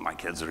it's my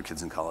kids or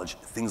kids in college,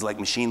 things like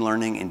machine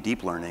learning and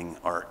deep learning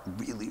are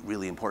really,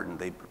 really important.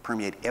 They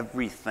permeate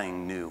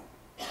everything new,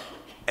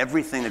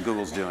 everything that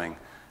Google's doing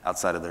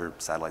outside of their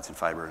satellites and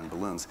fiber and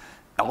balloons.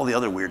 All the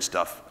other weird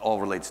stuff all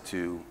relates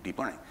to deep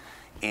learning,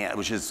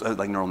 which is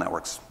like neural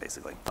networks,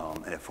 basically,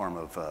 a form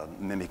of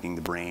mimicking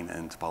the brain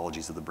and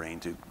topologies of the brain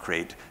to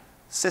create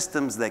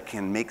systems that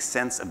can make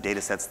sense of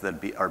data sets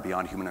that are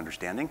beyond human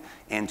understanding,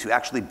 and to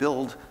actually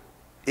build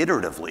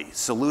iteratively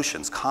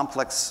solutions,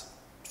 complex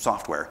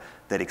software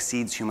that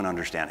exceeds human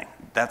understanding.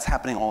 That's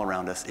happening all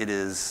around us. It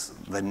is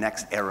the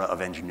next era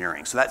of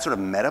engineering. So that sort of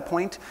meta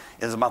point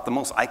is about the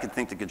most I could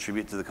think to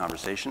contribute to the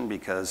conversation,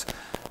 because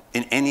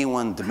in any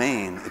one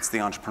domain, it's the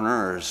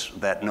entrepreneurs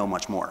that know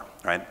much more,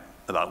 right?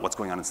 About what's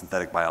going on in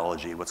synthetic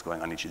biology, what's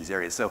going on in each of these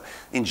areas. So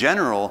in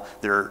general,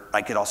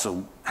 I could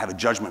also have a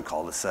judgment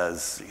call that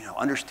says,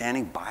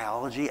 understanding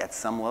biology at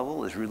some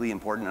level is really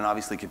important, and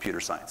obviously computer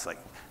science. Like,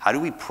 how do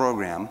we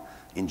program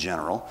in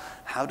general?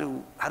 How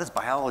does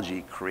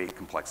biology create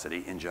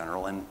complexity in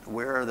general? And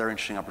where are there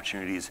interesting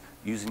opportunities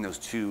using those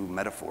two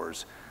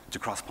metaphors to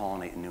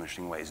cross-pollinate in new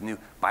interesting ways? New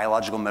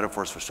biological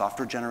metaphors for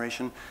software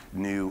generation,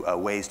 new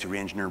ways to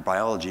re-engineer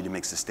biology to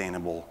make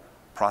sustainable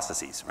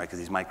processes, right? Because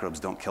these microbes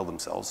don't kill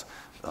themselves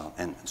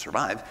and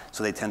survive,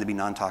 so they tend to be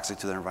non-toxic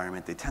to their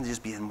environment. They tend to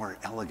just be a more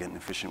elegant and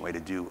efficient way to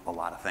do a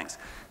lot of things.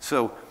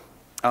 So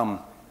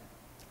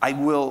I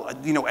will,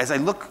 as I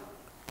look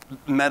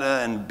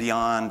meta and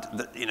beyond,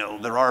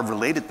 there are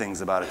related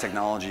things about a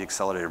technology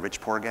accelerated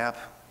rich-poor gap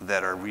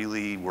that are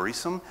really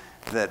worrisome,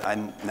 that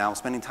I'm now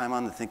spending time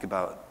on to think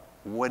about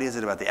what is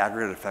it about the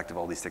aggregate effect of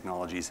all these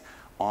technologies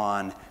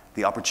on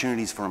the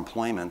opportunities for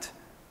employment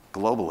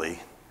globally.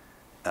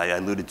 I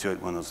alluded to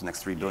it when those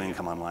next 3 billion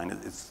come online.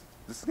 This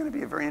is going to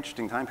be a very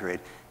interesting time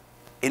period.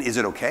 And is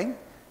it okay?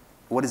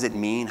 What does it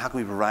mean? How can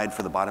we provide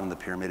for the bottom of the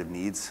pyramid of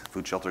needs,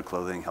 food, shelter,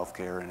 clothing,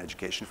 healthcare, and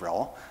education for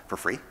all, for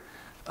free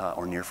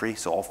or near free?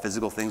 So all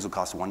physical things will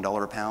cost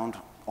 $1 a pound.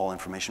 All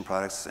information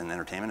products and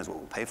entertainment is what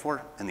we'll pay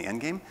for in the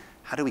end game.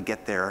 How do we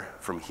get there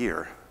from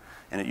here?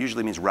 And it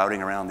usually means routing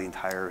around the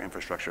entire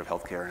infrastructure of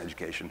healthcare and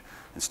education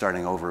and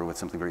starting over with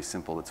something very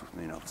simple that's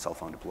cell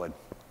phone deployed.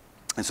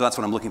 And so that's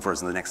what I'm looking for as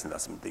the next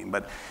investment theme.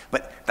 But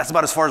that's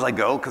about as far as I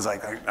go, because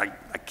I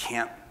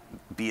can't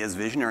be as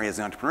visionary as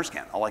the entrepreneurs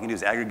can. All I can do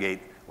is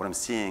aggregate what I'm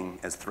seeing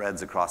as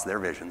threads across their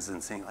visions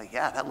and saying, like,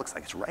 yeah, that looks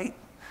like it's right.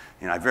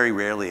 I very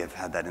rarely have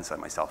had that insight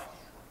myself.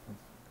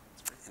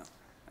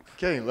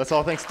 Okay, let's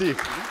all thank Steve.